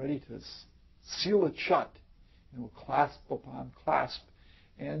men ready to seal it shut, clasp upon clasp.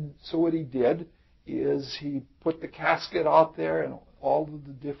 And so what he did is he put the casket out there, and all of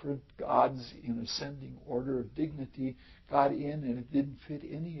the different gods in ascending order of dignity got in, and it didn't fit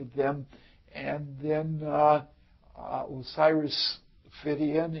any of them. And then Osiris fit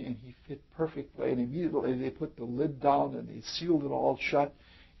in, and he fit perfectly. And immediately they put the lid down, and they sealed it all shut,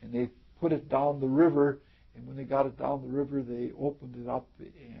 and they put it down the river. And when they got it down the river, they opened it up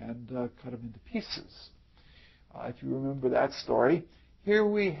and cut them into pieces. If you remember that story, here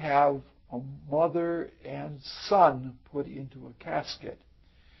we have a mother and son put into a casket.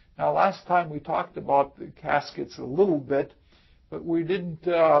 Now, last time we talked about the caskets a little bit, but we didn't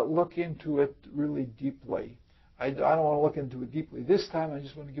look into it really deeply. I don't want to look into it deeply. This time I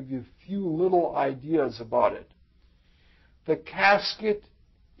just want to give you a few little ideas about it. The casket,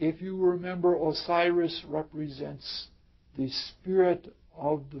 if you remember, Osiris represents the spirit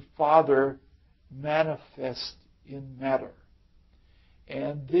of the Father manifest in matter.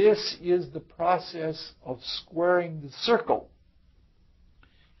 And this is the process of squaring the circle.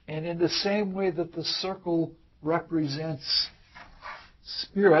 And in the same way that the circle represents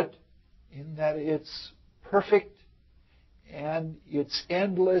spirit, in that it's perfect and it's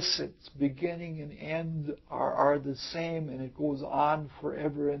endless, its beginning and end are the same, and it goes on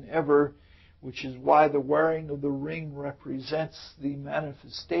forever and ever, which is why the wearing of the ring represents the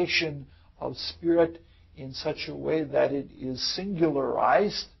manifestation of spirit in such a way that it is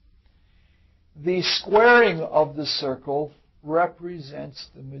singularized. The squaring of the circle represents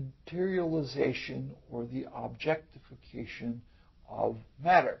the materialization or the objectification of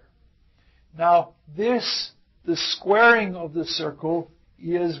matter. Now, the squaring of the circle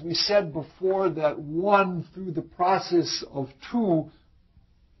is, we said before, that one, through the process of two,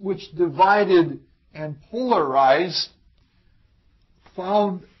 which divided and polarized,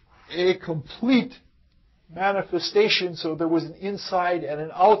 found a complete manifestation. So there was an inside and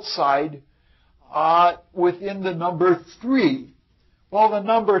an outside within the number 3. Well, the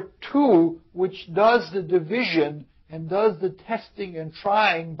number 2, which does the division and does the testing and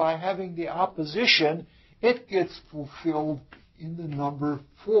trying by having the opposition, it gets fulfilled in the number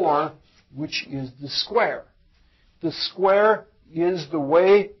 4, which is the square. The square is the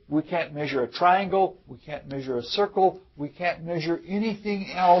way we can't measure a triangle, we can't measure a circle, we can't measure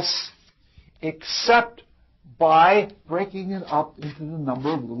anything else except by breaking it up into the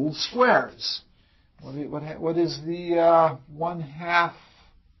number of little squares. What is the 1/2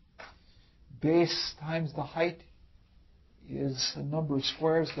 base times the height? Is the number of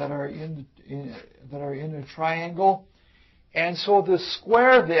squares that are in a triangle. And so the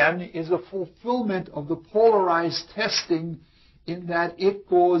square then is a fulfillment of the polarized testing, in that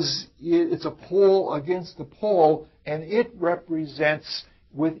it's a pole against a pole, and it represents,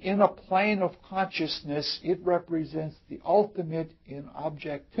 within a plane of consciousness, it represents the ultimate in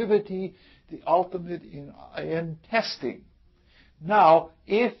objectivity, the ultimate in testing. Now,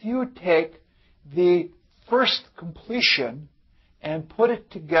 if you take the first completion and put it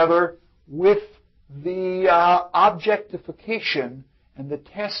together with the objectification and the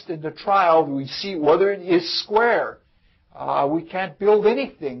test and the trial, we see whether it is square. We can't build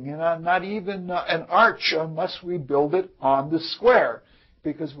anything, not even an arch, unless we build it on the square.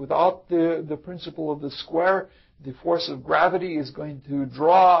 because without the principle of the square, the force of gravity is going to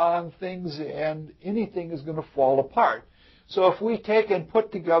draw on things and anything is going to fall apart. So if we take and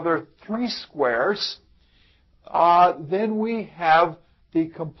put together 3 squares, then we have the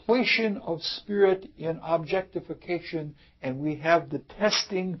completion of spirit in objectification, and we have the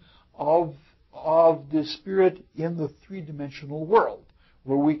testing of the spirit in the 3-dimensional world,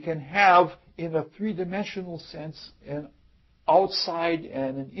 where we can have, in a 3-dimensional sense, an outside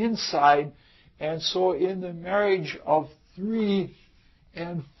and an inside. And so in the marriage of 3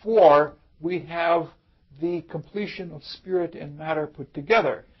 and 4, we have the completion of spirit and matter put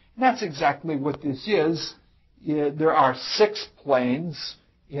together. And that's exactly what this is. There are 6 planes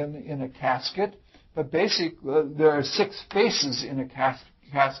in a casket, but basically there are 6 faces in a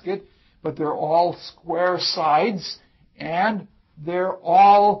casket, but they're all square sides, and they're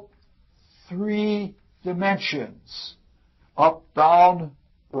all 3 dimensions: up, down,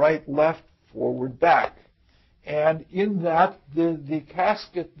 right, left, forward, back. And in that, the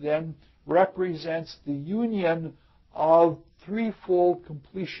casket then represents the union of threefold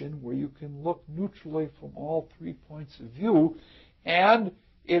completion, where you can look neutrally from all 3 points of view, and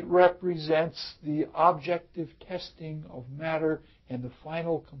it represents the objective testing of matter and the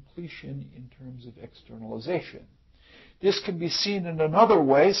final completion in terms of externalization. This can be seen in another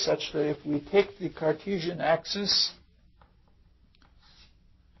way, such that if we take the Cartesian axis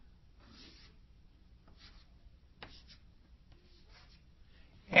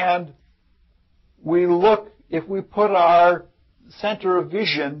and we look, if we put our center of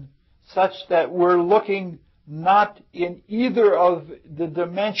vision such that we're looking not in either of the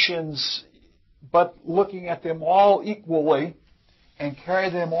dimensions, but looking at them all equally, and carry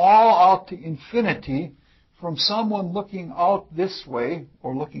them all out to infinity, from someone looking out this way,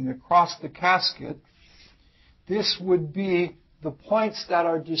 or looking across the casket, this would be the points that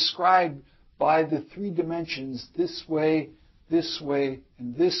are described by the 3 dimensions: this way,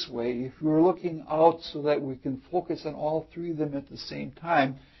 and this way. If we were looking out so that we can focus on all 3 of them at the same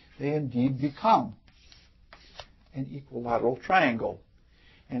time, they indeed become an equilateral triangle.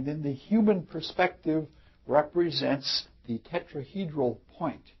 And then the human perspective represents the tetrahedral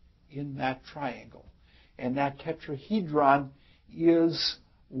point in that triangle. And that tetrahedron is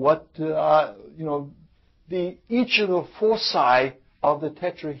what, each of the foci of the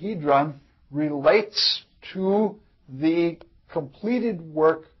tetrahedron relates to the completed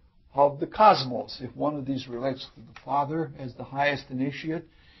work of the cosmos. If one of these relates to the Father as the highest initiate,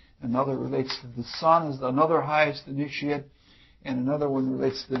 another relates to the Son as another highest initiate, and another one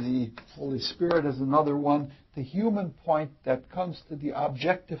relates to the Holy Spirit as another one, the human point that comes to the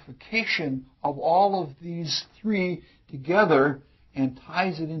objectification of all of these 3 together and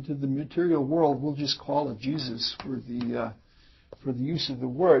ties it into the material world, we'll just call it Jesus for the use of the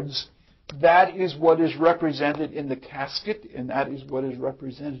words. That is what is represented in the casket, and that is what is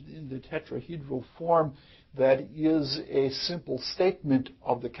represented in the tetrahedral form that is a simple statement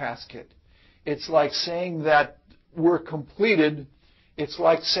of the casket. It's like saying that we're completed. It's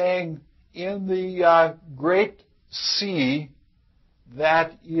like saying in the great sea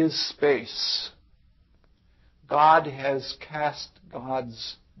that is space, God has cast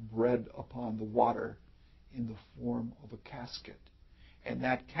God's bread upon the water in the form of a casket. And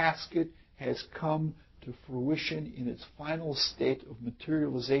that casket has come to fruition in its final state of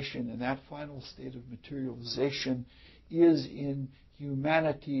materialization. And that final state of materialization is in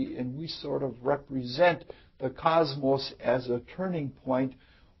humanity. And we sort of represent the cosmos as a turning point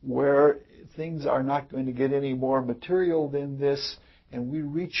where things are not going to get any more material than this. And we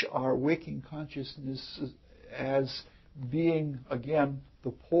reach our waking consciousness as being, again,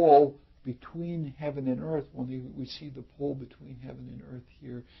 the pole between heaven and earth, when we see the pole between heaven and earth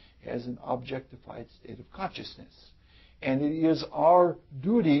here as an objectified state of consciousness. And it is our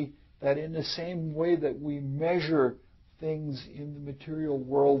duty that in the same way that we measure things in the material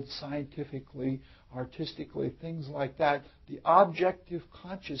world scientifically, artistically, things like that, the objective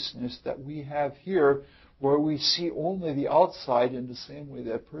consciousness that we have here, where we see only the outside in the same way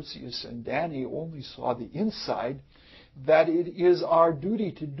that Perseus and Danae only saw the inside, that it is our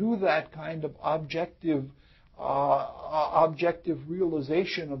duty to do that kind of objective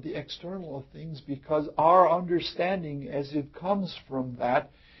realization of the external of things, because our understanding as it comes from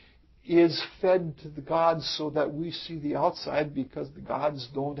that is fed to the gods so that we see the outside, because the gods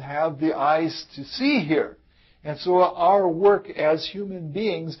don't have the eyes to see here. And so our work as human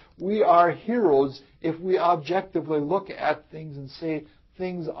beings, we are heroes if we objectively look at things and say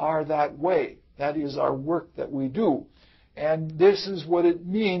things are that way. That is our work that we do. And this is what it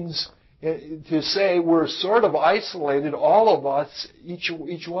means to say we're sort of isolated, all of us, each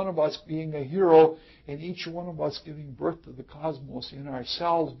one of us being a hero, and each one of us giving birth to the cosmos in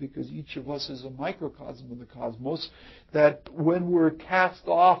ourselves, because each of us is a microcosm of the cosmos, that when we're cast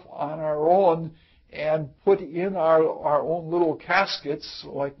off on our own and put in our own little caskets,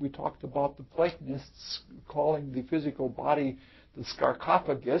 like we talked about the Platonists calling the physical body the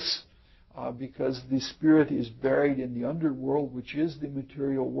sarcophagus, because the spirit is buried in the underworld, which is the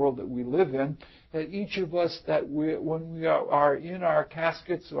material world that we live in, that each of us, when we are in our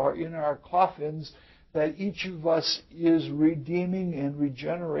caskets or in our coffins, that each of us is redeeming and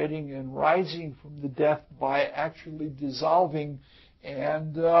regenerating and rising from the death by actually dissolving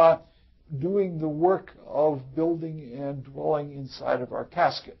and doing the work of building and dwelling inside of our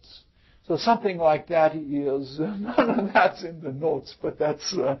caskets. So something like that is, none of that's in the notes, but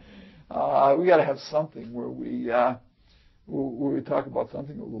that's, we got to have something where we talk about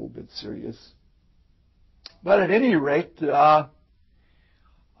something a little bit serious. But at any rate,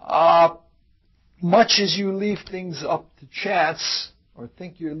 much as you leave things up to chance, or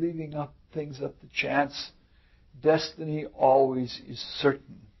think you're leaving things up to chance, destiny always is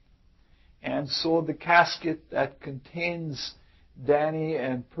certain. And so the casket that contains Danae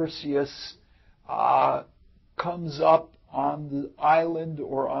and Perseus comes up on the island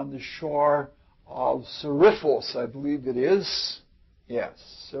or on the shore of Seriphos, I believe it is. Yes,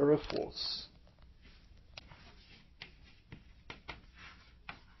 Seriphos.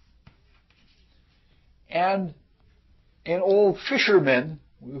 And an old fisherman,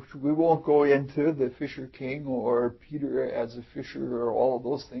 which we won't go into, the Fisher King or Peter as a fisher or all of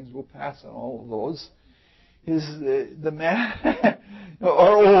those things, we'll pass on all of those, is the man,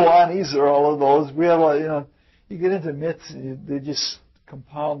 or Oanis or all of those. We have, you get into myths, they just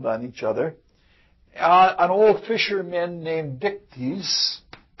compound on each other. An old fisherman named Dictys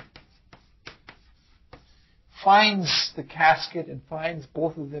finds the casket and finds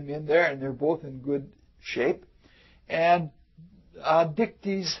both of them in there, and they're both in good shape. And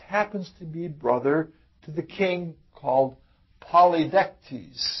Dictys happens to be brother to the king called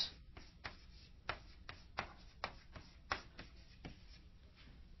Polydectes.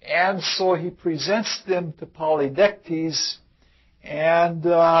 And so he presents them to Polydectes, and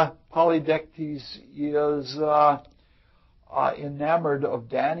Polydectes is enamored of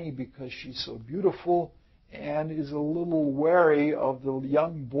Danae because she's so beautiful, and is a little wary of the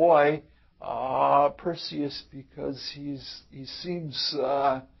young boy Perseus, because he seems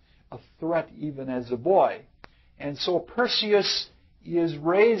a threat even as a boy. And so Perseus is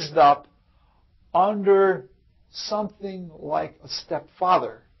raised up under something like a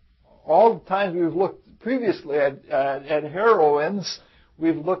stepfather. All the times we've looked previously at heroines,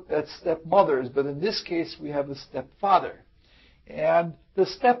 we've looked at stepmothers, but in this case we have a stepfather. And the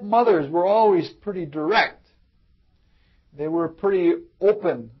stepmothers were always pretty direct. They were pretty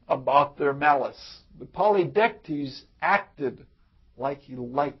open about their malice. But Polydectes acted like he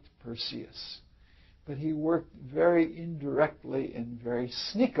liked Perseus. But he worked very indirectly and very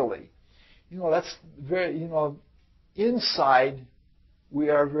sneakily. That's very, inside we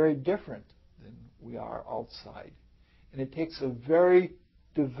are very different than we are outside. And it takes a very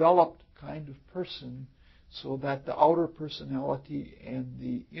developed kind of person so that the outer personality and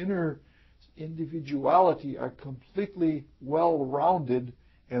the inner individuality are completely well-rounded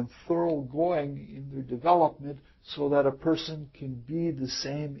and thoroughgoing in their development, so that a person can be the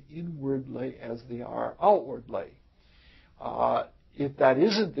same inwardly as they are outwardly. If that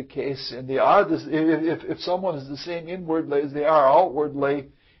isn't the case, and they are if someone is the same inwardly as they are outwardly,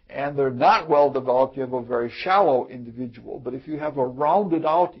 and they're not well developed, you have a very shallow individual. But if you have a rounded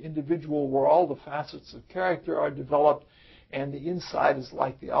out individual where all the facets of character are developed, and the inside is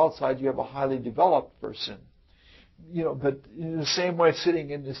like the outside, you have a highly developed person. But in the same way,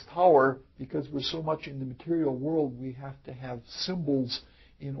 sitting in this tower, because we're so much in the material world, we have to have symbols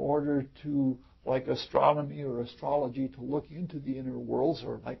in order to, like astronomy or astrology, to look into the inner worlds,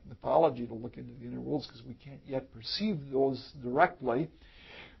 or like mythology to look into the inner worlds, because we can't yet perceive those directly.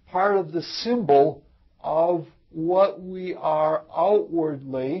 Part of the symbol of what we are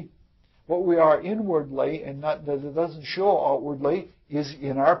outwardly, what we are inwardly, and that it doesn't show outwardly, is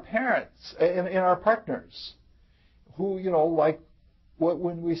in our parents, in our partners. Who, like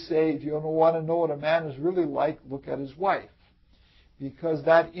when we say, if you want to know what a man is really like, look at his wife. Because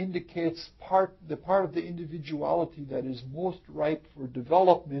that indicates the part of the individuality that is most ripe for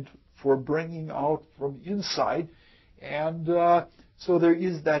development, for bringing out from inside. And so there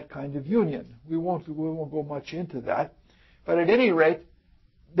is that kind of union. We won't go much into that. But at any rate,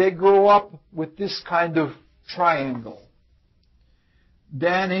 they grow up with this kind of triangle.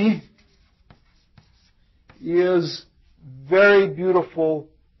 Danae is very beautiful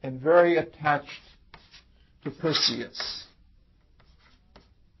and very attached to Perseus.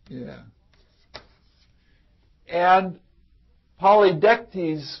 Yeah. And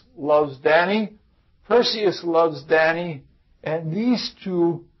Polydectes loves Danae, Perseus loves Danae, and these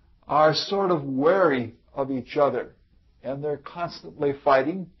two are sort of wary of each other, and they're constantly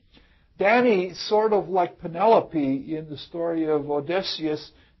fighting. Danae, sort of like Penelope in the story of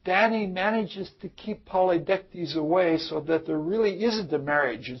Odysseus, Danae manages to keep Polydectes away so that there really isn't a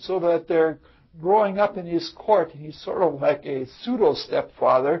marriage, and so that they're growing up in his court, and he's sort of like a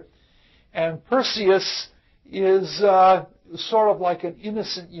pseudo-stepfather. And Perseus is sort of like an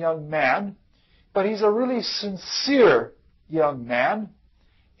innocent young man, but he's a really sincere young man.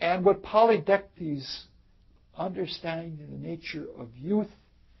 And with Polydectes, understanding the nature of youth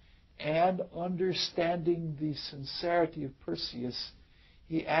and understanding the sincerity of Perseus,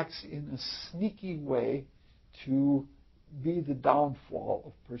 he acts in a sneaky way to be the downfall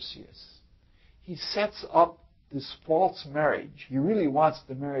of Perseus. He sets up this false marriage. He really wants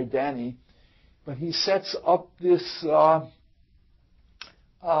to marry Danae, but he sets up this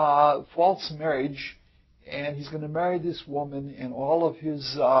false marriage, and he's going to marry this woman, and all of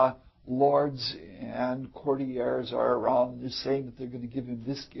his lords and courtiers are around, and they're saying that they're going to give him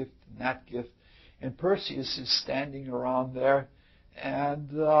this gift and that gift. And Perseus is standing around there,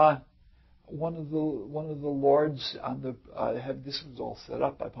 and one of the lords on the this was all set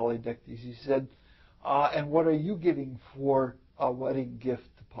up by Polydectes. He said, "And what are you giving for a wedding gift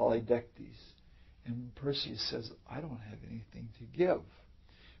to Polydectes?" And Perseus says, "I don't have anything to give."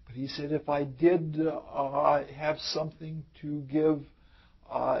 But he said, "If I did have something to give,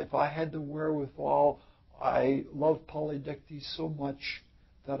 if I had the wherewithal, I love Polydectes so much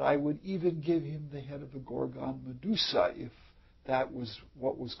that I would even give him the head of the Gorgon Medusa if that was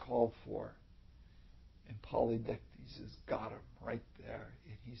what was called for." And Polydectes has got him right there.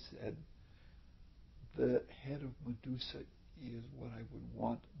 And he said, "The head of Medusa is what I would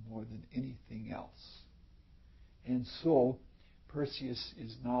want more than anything else." And so Perseus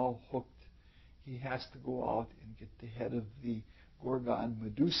is now hooked. He has to go out and get the head of the Gorgon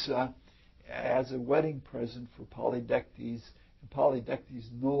Medusa as a wedding present for Polydectes. And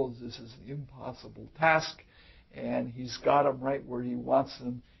Polydectes knows this is an impossible task, and he's got him right where he wants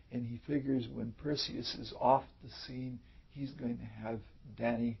him, and he figures when Perseus is off the scene, he's going to have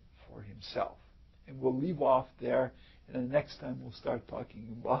Danae for himself. And we'll leave off there, and the next time we'll start talking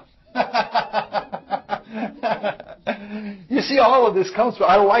about You see, all of this comes from,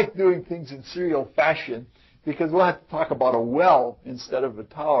 I like doing things in serial fashion, because we'll have to talk about a well instead of a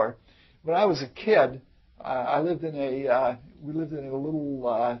tower. When I was a kid, we lived in a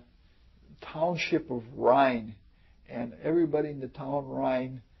little township of Rhine, and everybody in the town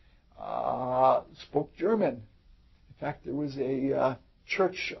Rhine spoke German. In fact, there was a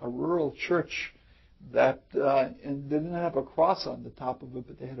church, a rural church, that and they didn't have a cross on the top of it,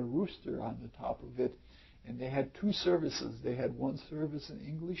 but they had a rooster on the top of it, and they had two services. They had one service in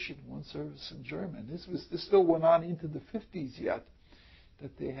English and one service in German. This still went on into the 50s yet,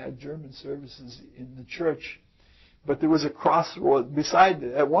 that they had German services in the church. But there was a crossroads.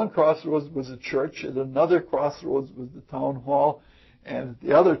 At one crossroads was a church, and another crossroads was the town hall, and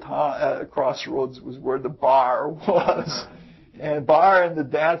the other crossroads was where the bar was. And bar and the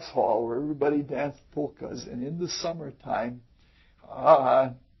dance hall where everybody danced polkas. And in the summertime,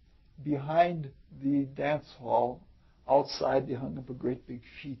 behind the dance hall, outside, they hung up a great big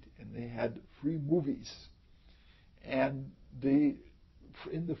sheet, and they had free movies. And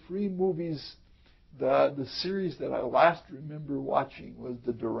in the free movies, the series that I last remember watching was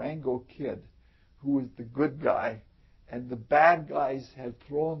the Durango Kid, who was the good guy. And the bad guys had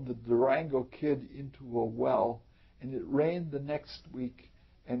thrown the Durango Kid into a well, and it rained the next week,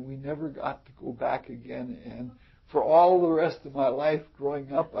 and we never got to go back again. And for all the rest of my life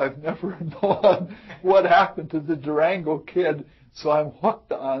growing up, I've never known what happened to the Durango Kid, so I'm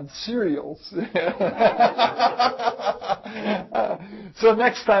hooked on serials. So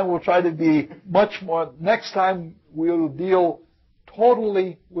next time we'll try to be much more, next time we'll deal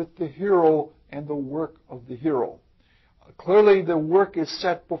totally with the hero and the work of the hero. Clearly the work is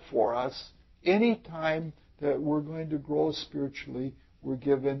set before us. Any time that we're going to grow spiritually, we're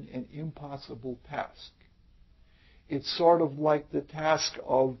given an impossible task. It's sort of like the task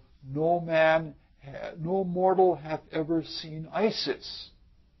of no mortal hath ever seen Isis.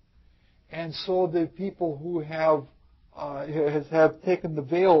 And so the people who have taken the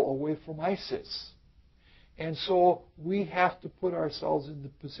veil away from Isis. And so we have to put ourselves in the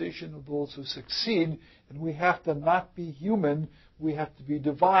position of those who succeed, and we have to not be human. We have to be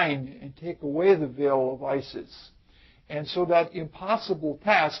divine and take away the veil of Isis. And so that impossible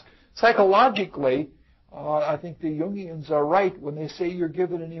task, psychologically, I think the Jungians are right when they say you're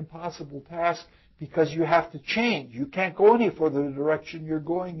given an impossible task because you have to change. You can't go any further the direction you're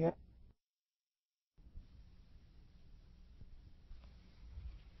going in.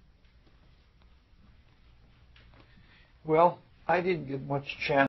 Well, I didn't get much chance